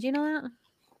 game. Did you know that?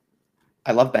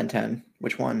 I love Ben 10.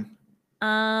 Which one?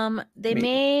 They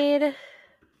made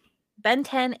Ben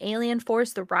 10 Alien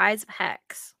Force: The Rise of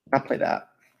Hex. I played that.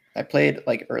 I played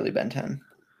like early Ben 10.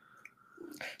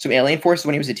 So Alien Force is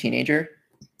when he was a teenager.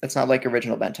 That's not like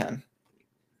original Ben 10.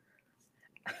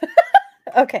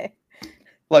 Okay.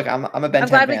 Look, I'm a Ben 10 I'm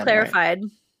glad fan, we clarified.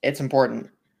 Right? It's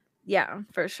important. Yeah,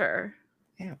 for sure.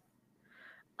 Yeah.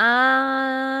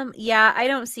 Yeah, I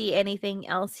don't see anything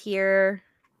else here.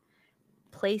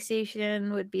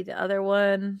 PlayStation would be the other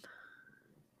one.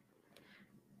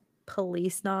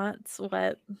 Police Knots.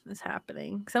 What is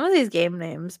happening? Some of these game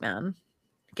names, man.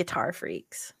 Guitar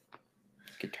Freaks.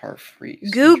 Guitar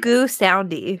Freaks. Goo Goo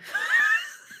Soundy.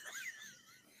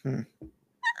 Oh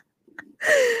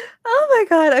my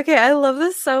god. Okay, I love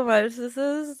this so much. This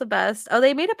is the best. Oh,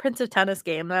 they made a Prince of Tennis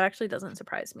game. That actually doesn't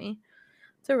surprise me.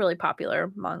 It's a really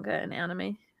popular manga and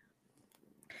anime.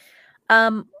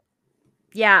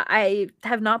 Yeah, I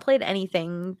have not played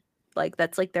anything like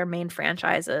that's like their main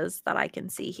franchises that I can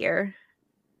see here.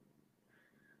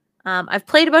 I've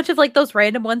played a bunch of like those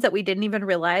random ones that we didn't even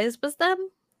realize was them.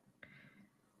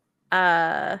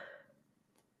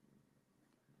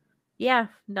 Yeah,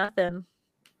 nothing.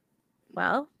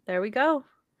 Well, there we go.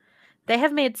 They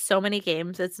have made so many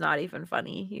games, it's not even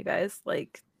funny, you guys.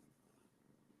 Like,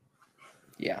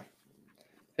 yeah,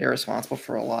 they're responsible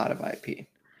for a lot of IP.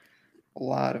 A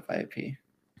lot of IP.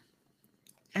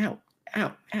 Ow,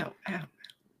 ow, ow, ow.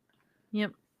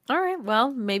 Yep. All right.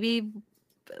 Well, maybe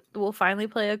we'll finally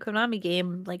play a Konami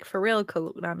game, like for real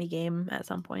Konami game at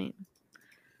some point.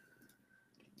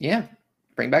 Yeah.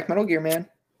 Bring back Metal Gear, man.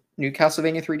 New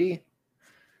Castlevania 3D.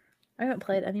 I haven't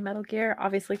played any Metal Gear,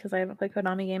 obviously, because I haven't played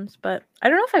Konami games, but I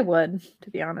don't know if I would,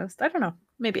 to be honest. I don't know.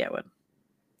 Maybe I would.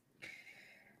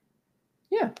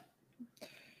 Yeah.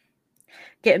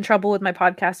 Get in trouble with my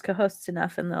podcast co-hosts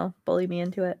enough and they'll bully me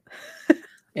into it.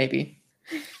 Maybe.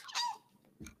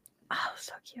 Oh,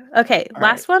 so cute. Okay,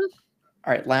 last one.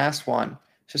 All right, last one.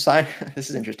 So this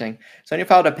is interesting. Sony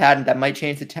filed a patent that might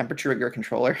change the temperature of your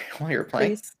controller while you're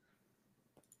playing. Please.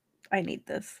 I need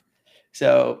this.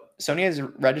 So Sony has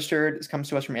registered, this comes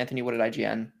to us from Anthony Wood at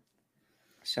IGN.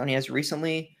 Sony has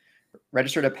recently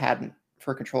registered a patent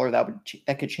for a controller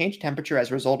that could change temperature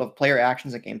as a result of player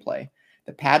actions and gameplay.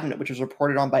 The patent, which was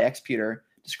reported on by Xputer,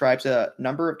 describes a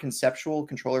number of conceptual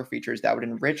controller features that would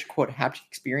enrich, quote, haptic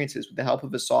experiences with the help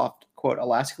of a soft, quote,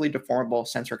 elastically deformable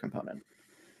sensor component.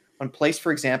 When placed,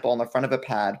 for example, on the front of a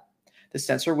pad, the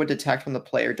sensor would detect when the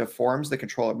player deforms the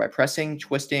controller by pressing,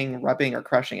 twisting, rubbing, or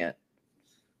crushing it.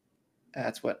 All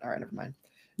right, never mind.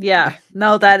 Yeah,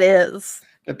 no, that is.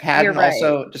 The patent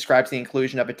also describes the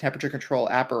inclusion of a temperature control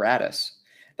apparatus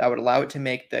that would allow it to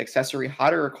make the accessory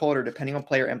hotter or colder depending on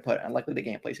player input and likely the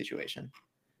gameplay situation.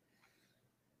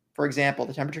 For example,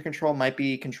 the temperature control may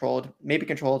be controlled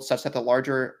such that the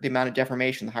larger the amount of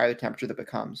deformation, the higher the temperature that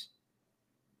becomes.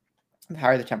 The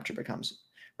higher the temperature becomes.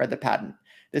 Read the patent.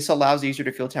 This allows the user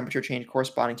to feel temperature change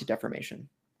corresponding to deformation.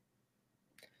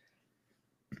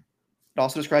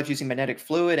 also describes using magnetic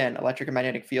fluid and electric and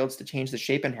magnetic fields to change the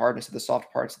shape and hardness of the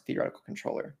soft parts of the theoretical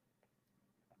controller.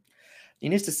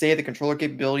 Needless to say, the controller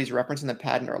capabilities referenced in the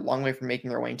patent are a long way from making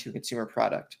their way into a consumer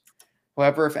product.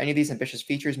 However, if any of these ambitious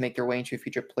features make their way into a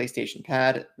future PlayStation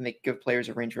pad, then they give players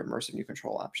a range of immersive new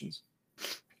control options.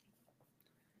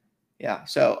 Yeah,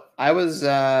 so I was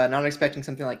not expecting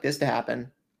something like this to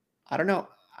happen. I don't know.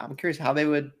 I'm curious how they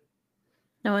would.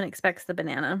 No one expects the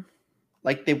banana.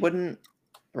 Like, they wouldn't.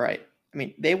 Right. I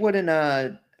mean, they wouldn't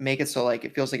make it so like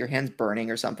it feels like your hand's burning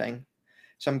or something.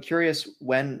 So I'm curious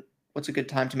what's a good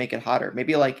time to make it hotter?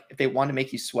 Maybe like if they want to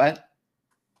make you sweat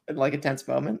in like a tense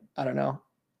moment. I don't know.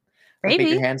 Like make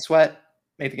Maybe. your hand sweat,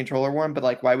 make the controller warm, but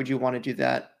like why would you want to do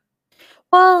that?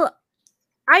 Well,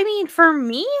 I mean, for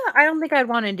me, I don't think I'd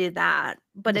want to do that.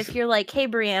 But if you're like, hey,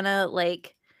 Brianna,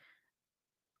 like,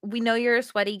 we know you're a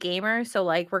sweaty gamer, so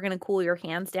like, we're gonna cool your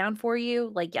hands down for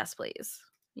you. Like, yes, please.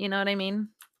 You know what I mean?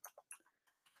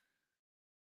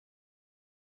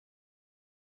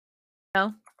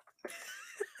 No.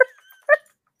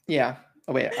 Yeah.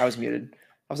 Oh wait, I was muted.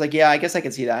 I was like, yeah, I guess I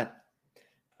could see that.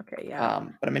 Okay, yeah.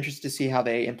 But I'm interested to see how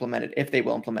they implement it, if they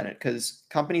will implement it, because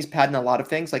companies patent a lot of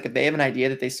things. Like if they have an idea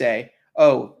that they say,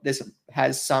 oh, this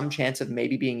has some chance of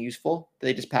maybe being useful,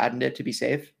 they just patent it to be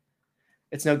safe.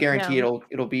 It's no guarantee Yeah.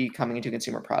 it'll be coming into a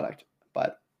consumer product,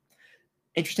 but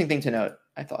interesting thing to note,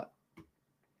 I thought.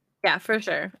 Yeah, for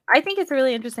sure. I think it's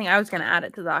really interesting. I was going to add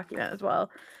it to the document as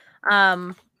well.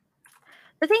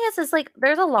 The thing is like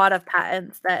there's a lot of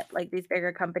patents that like these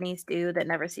bigger companies do that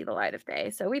never see the light of day.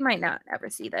 So we might not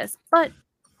ever see this, but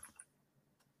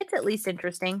it's at least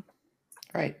interesting.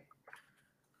 Right.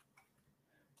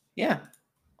 Yeah.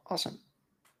 Awesome.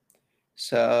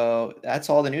 So that's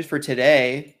all the news for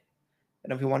today. I don't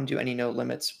know if we want to do any no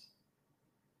limits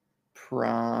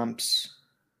prompts.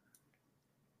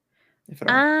 If at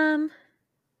all.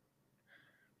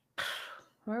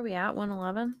 Where are we at?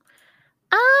 111?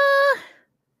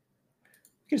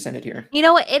 You can send it here. You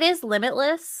know what? It is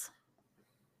limitless.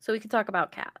 So we can talk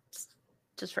about cats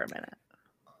just for a minute.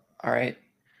 All right.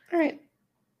 All right.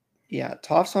 Yeah,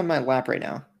 Toph's on my lap right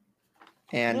now.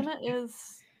 And Luna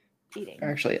is eating.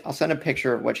 Actually, I'll send a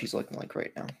picture of what she's looking like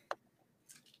right now.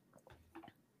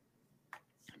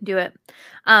 Do it.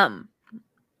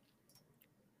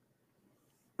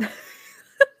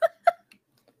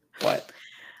 What?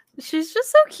 She's just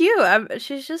so cute.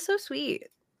 She's just so sweet.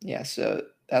 Yeah, so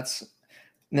that's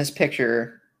in this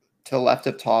picture to the left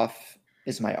of Toph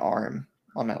is my arm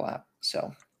on my lap.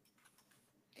 So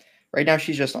right now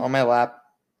she's just on my lap,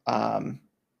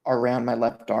 around my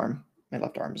left arm. My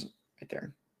left arm's right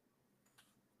there.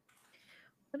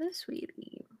 What a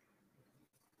sweetie.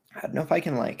 I don't know if I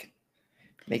can like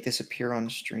make this appear on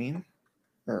stream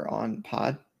or on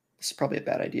pod. This is probably a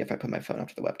bad idea if I put my phone up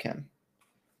to the webcam.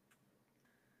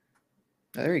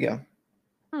 Oh, there you go.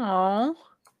 Aww.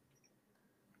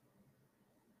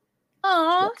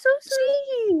 Oh, so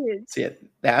sweet. See it?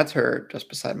 That's her just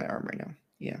beside my arm right now.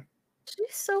 Yeah.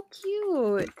 She's so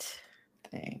cute.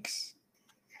 Thanks.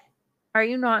 Are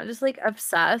you not just like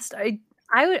obsessed?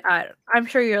 I'm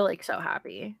sure you're like so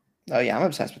happy. Oh yeah, I'm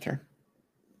obsessed with her.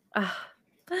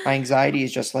 My anxiety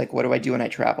is just like, what do I do when I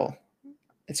travel?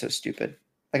 It's so stupid.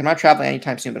 Like I'm not traveling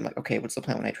anytime soon, but I'm like, okay, what's the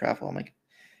plan when I travel? I'm like,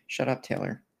 shut up,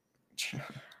 Taylor.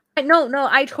 No,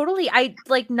 I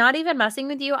like not even messing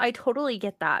with you. I totally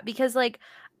get that because like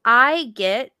I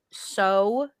get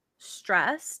so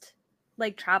stressed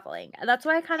like traveling. That's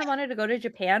why I kind of wanted to go to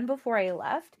Japan before I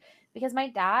left because my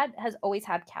dad has always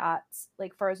had cats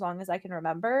like for as long as I can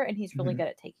remember and he's really good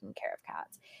at taking care of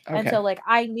cats. Okay. And so like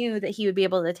I knew that he would be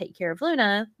able to take care of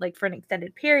Luna like for an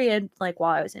extended period like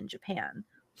while I was in Japan.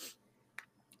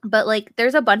 But like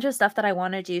there's a bunch of stuff that I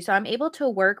want to do. So I'm able to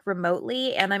work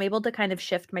remotely and I'm able to kind of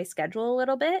shift my schedule a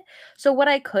little bit. So what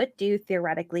I could do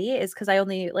theoretically is because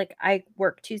I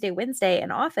work Tuesday, Wednesday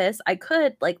in office, I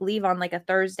could like leave on like a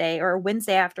Thursday or a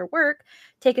Wednesday after work,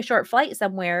 take a short flight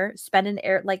somewhere, spend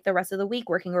like the rest of the week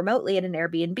working remotely at an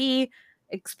Airbnb,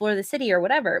 explore the city or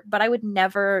whatever. But I would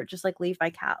never just like leave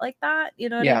my cat like that. You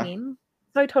know what I mean?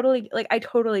 So I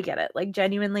totally get it. Like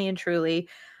genuinely and truly.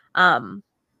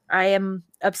 I am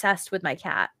obsessed with my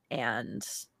cat and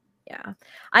yeah.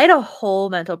 I had a whole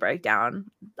mental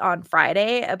breakdown on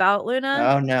Friday about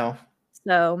Luna. Oh no.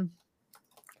 So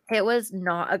it was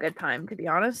not a good time to be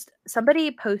honest.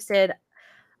 Somebody posted,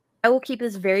 I will keep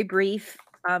this very brief,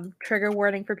 trigger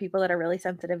warning for people that are really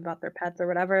sensitive about their pets or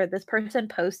whatever. This person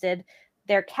posted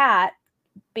their cat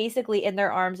basically in their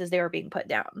arms as they were being put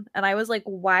down. And I was like,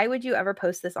 why would you ever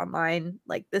post this online?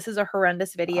 Like, this is a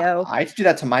horrendous video. I had to do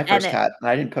that to my first cat, and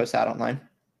I didn't post that online.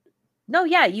 No,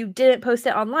 yeah, you didn't post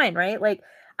it online, right? Like,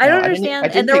 I No, don't I understand,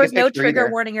 and didn't there take a was no picture trigger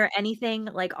either. warning or anything,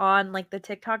 like, on, like, the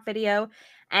TikTok video,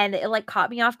 and it, like, caught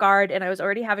me off guard, and I was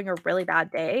already having a really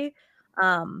bad day,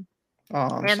 um, Oh,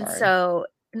 I'm and sorry. so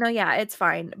no, yeah, it's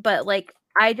fine, but, like,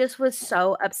 I just was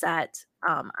so upset,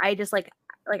 I just, like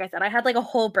I said, I had, like, a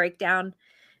whole breakdown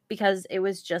because it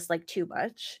was just, like, too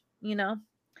much, you know?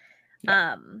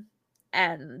 Yeah. Um,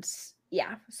 and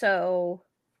yeah, so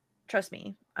trust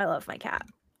me, I love my cat.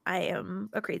 I am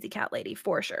a crazy cat lady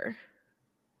for sure.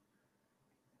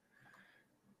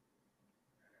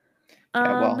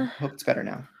 Yeah, well, Um, hope it's better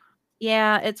now.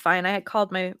 yeah, it's fine. I had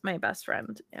called my best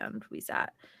friend and we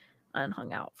sat and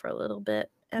hung out for a little bit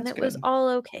and That's it was good. all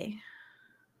okay.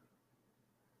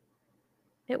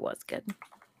 It was good.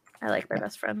 I like my No,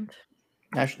 best friend.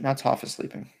 now Toph is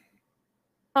sleeping.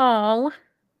 Oh,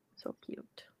 so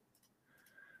cute.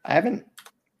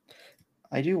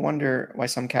 I do wonder why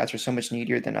some cats are so much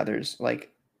needier than others.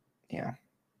 Like, yeah.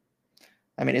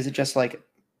 I mean, is it just like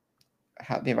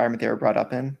how the environment they were brought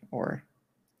up in, or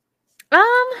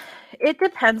Um, it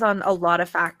depends on a lot of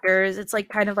factors. It's like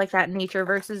kind of like that nature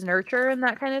versus nurture and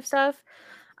that kind of stuff.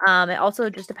 It also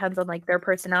just depends on like their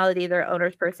personality, their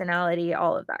owner's personality,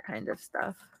 all of that kind of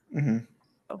stuff. Mhm.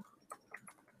 So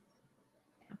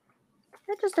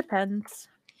it just depends.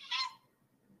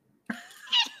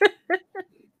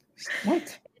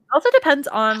 What? Also depends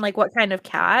on like what kind of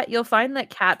cat. You'll find that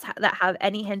cats that have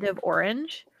any hint of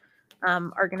orange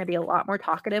are going to be a lot more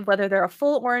talkative, whether they're a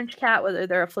full orange cat, whether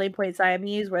they're a flame point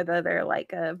Siamese, whether they're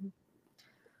like a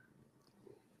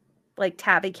like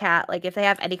tabby cat. Like if they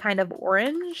have any kind of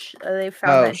orange, they've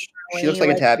found Oh, that she looks generally like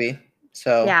a like tabby.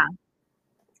 So, yeah.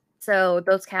 So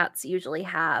those cats usually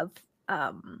have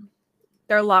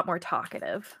they're a lot more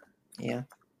talkative. yeah.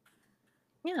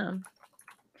 Yeah.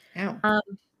 Ow. Um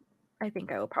I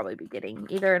think I will probably be getting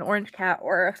either an orange cat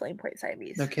or a flame point No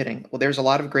Siamese. kidding. Well, there's a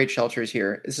lot of great shelters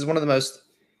here. This is one of the most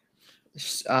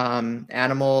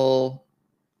animal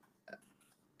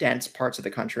dense parts of the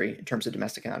country in terms of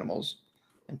domestic animals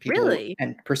and people Really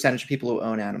and percentage of people who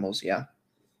own animals. Yeah.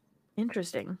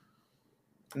 interesting.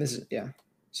 And this is yeah.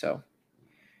 So,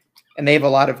 and they have a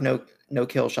lot of no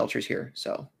kill shelters here.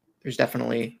 So, there's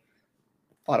definitely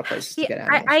a lot of places to See, get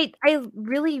I animals. I I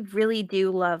really, really do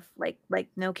love, like,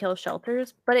 no-kill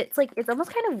shelters, but it's, like it's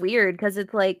almost kind of weird because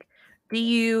it's, like, do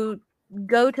you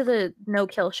go to the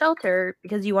no-kill shelter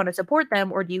because you wanna support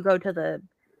them, or do you go to the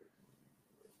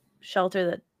shelter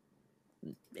that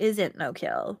isn't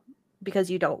no-kill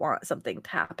because you don't want something to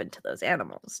happen to those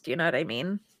animals? Do you know what I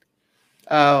mean?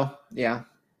 Oh, yeah.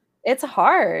 It's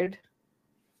hard,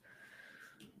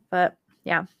 but,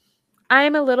 yeah.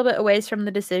 I'm a little bit a ways from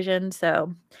the decision,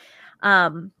 so,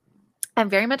 um I'm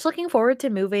very much looking forward to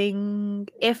moving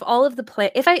if all of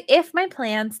the if my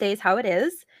plan stays how it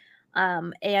is,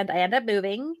 and I end up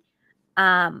moving,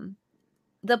 um,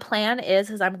 the plan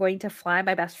is I'm going to fly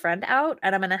my best friend out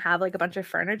and I'm gonna have like a bunch of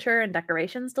furniture and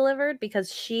decorations delivered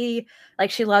because she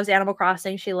loves Animal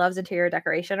Crossing, she loves interior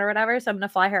decoration or whatever. So I'm gonna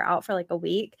fly her out for like a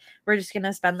week. We're just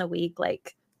gonna spend the week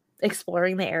like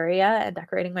exploring the area and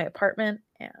decorating my apartment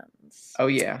and Oh,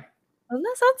 yeah. doesn't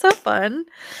that sound so fun?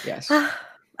 Yes.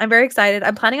 I'm very excited.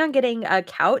 I'm planning on getting a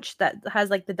couch that has,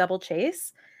 like, the double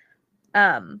chase,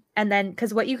 and then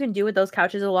because what you can do with those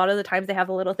couches, a lot of the times they have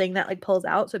a little thing that, like, pulls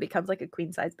out, so it becomes like a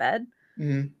queen size bed.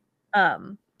 Mhm.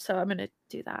 So I'm gonna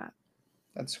do that.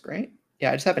 That's great.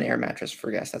 Yeah, I just have an air mattress for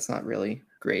guests. That's not really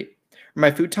great.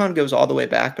 My futon goes all the way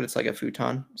back, but it's like a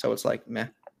futon, so it's like meh.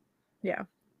 Yeah.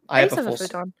 I I have used a to have a full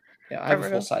futon yeah, I have a forever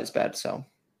ago. full-size bed, so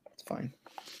it's fine.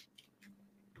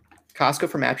 Costco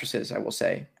for mattresses, I will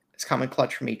say, has come in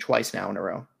clutch for me twice now in a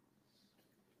row.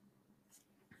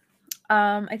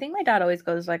 I think my dad always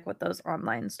goes, like, with those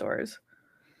online stores,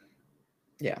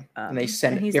 Yeah, and they and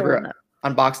send he's you the one ever that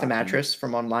unboxed a bought them. mattress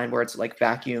from online where it's like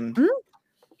vacuumed? Mhm.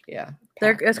 Yeah,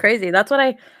 packed. It's crazy. That's what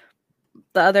I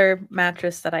the other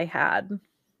mattress that I had.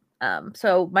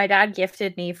 So my dad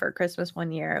gifted me for Christmas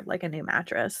one year, like, a new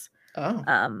mattress. Oh,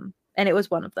 And it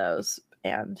was one of those,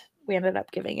 and we ended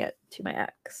up giving it to my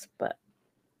ex, but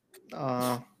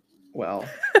uh, well,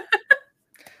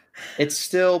 it's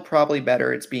still probably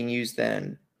better it's being used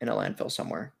than in a landfill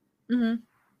somewhere. mhm,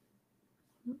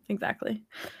 exactly.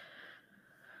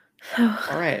 So,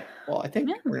 All right. Well, I think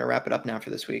yeah. we're gonna wrap it up now for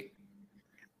this week.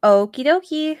 Okie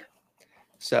dokie.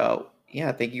 So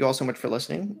yeah, thank you all so much for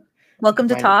listening. You can Welcome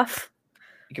to find Toph.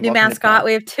 you can New welcome to mascot. Toph.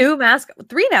 We have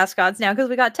 3 mascots now because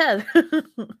we got Ted.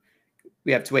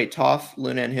 We have to wait. Toph,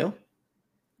 Luna, and who?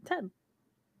 Ted.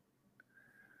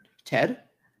 Ted.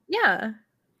 Yeah.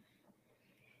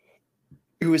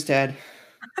 Who is Ted?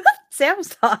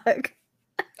 Sam's dog.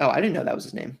 Oh, I didn't know that was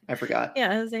his name. I forgot.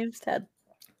 Yeah, his name's Ted.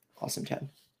 Awesome, Ted.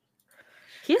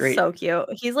 He's Great. so cute.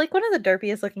 He's like one of the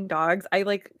derpiest looking dogs.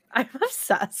 I'm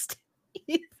obsessed.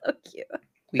 He's so cute.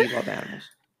 We love animals.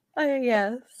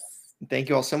 Yes. Thank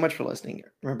you all so much for listening.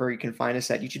 Remember, you can find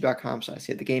us at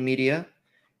youtube.com/SaveTheGameMedia,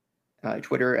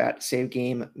 Twitter at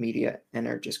SaveGameMedia, and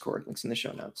our Discord. Links in the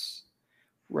show notes.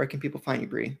 Where can people find you,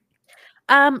 Bree?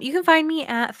 You can find me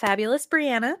at Fabulous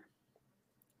Brianna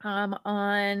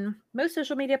on most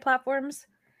social media platforms.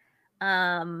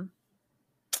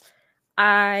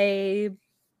 I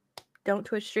don't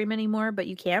Twitch stream anymore, but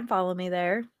you can follow me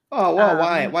there. Oh, well,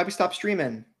 why? Why we stop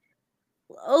streaming?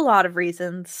 A lot of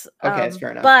reasons. Okay, that's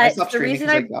fair enough. But I stopped the streaming reason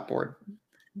because I got bored.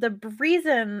 The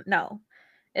reason, no,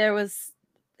 it was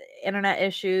internet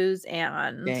issues,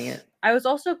 and Dang it. I was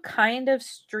also kind of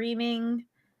streaming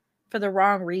for the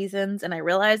wrong reasons, and I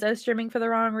realized I was streaming for the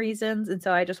wrong reasons, and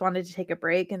so I just wanted to take a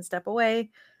break and step away.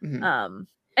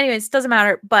 Anyways, doesn't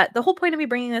matter. But the whole point of me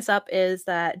bringing this up is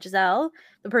that Giselle,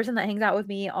 the person that hangs out with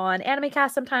me on Anime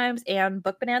Cast sometimes and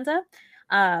Book Bonanza,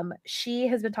 she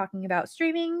has been talking about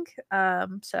streaming.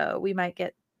 So we might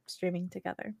get streaming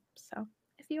together. So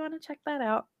if you want to check that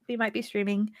out, we might be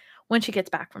streaming when she gets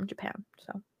back from Japan.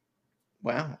 So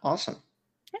wow, awesome.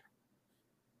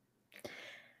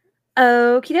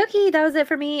 Okie dokie, that was it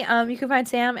for me. You can find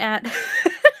Sam at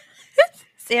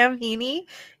Sam Heaney,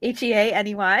 Heaney.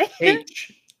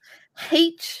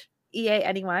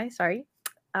 Heaney, sorry.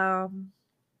 On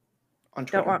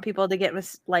Twitter. Don't want people to get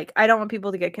I don't want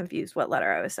people to get confused what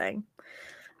letter I was saying.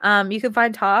 You can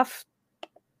find Toph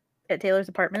at Taylor's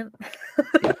apartment.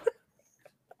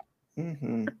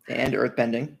 And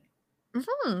Earthbending.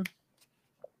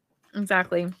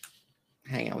 Exactly.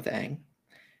 Hang out with Aang.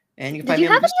 And you can Did find you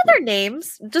me have any other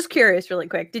names? Just curious, really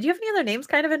quick. Did you have any other names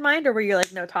kind of in mind, or were you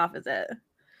like, no, Toph is it?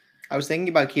 I was thinking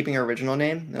about keeping her original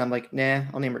name, and I'm like, nah,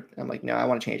 I'll name her. I'm like, no, I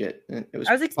want to change it. And it was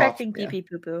I was expecting Toph, pee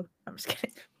poo poo. I'm just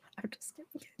kidding. I'm just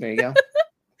kidding. There you go.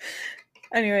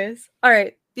 Anyways, all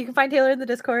right. You can find Taylor in the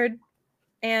Discord,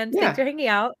 and thanks for hanging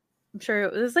out. I'm sure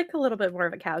it was like a little bit more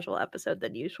of a casual episode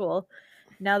than usual.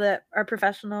 Now that our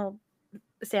professional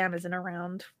Sam isn't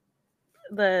around,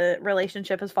 the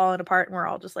relationship has fallen apart, and we're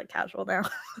all just like casual now.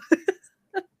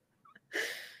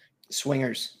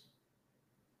 Swingers.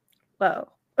 Whoa.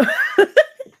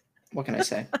 What can I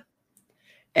say?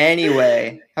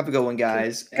 Anyway, have a good one,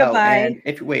 guys. Goodbye. And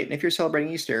if you're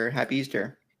celebrating Easter, happy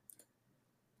Easter.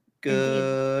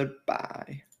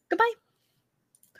 Goodbye. Goodbye.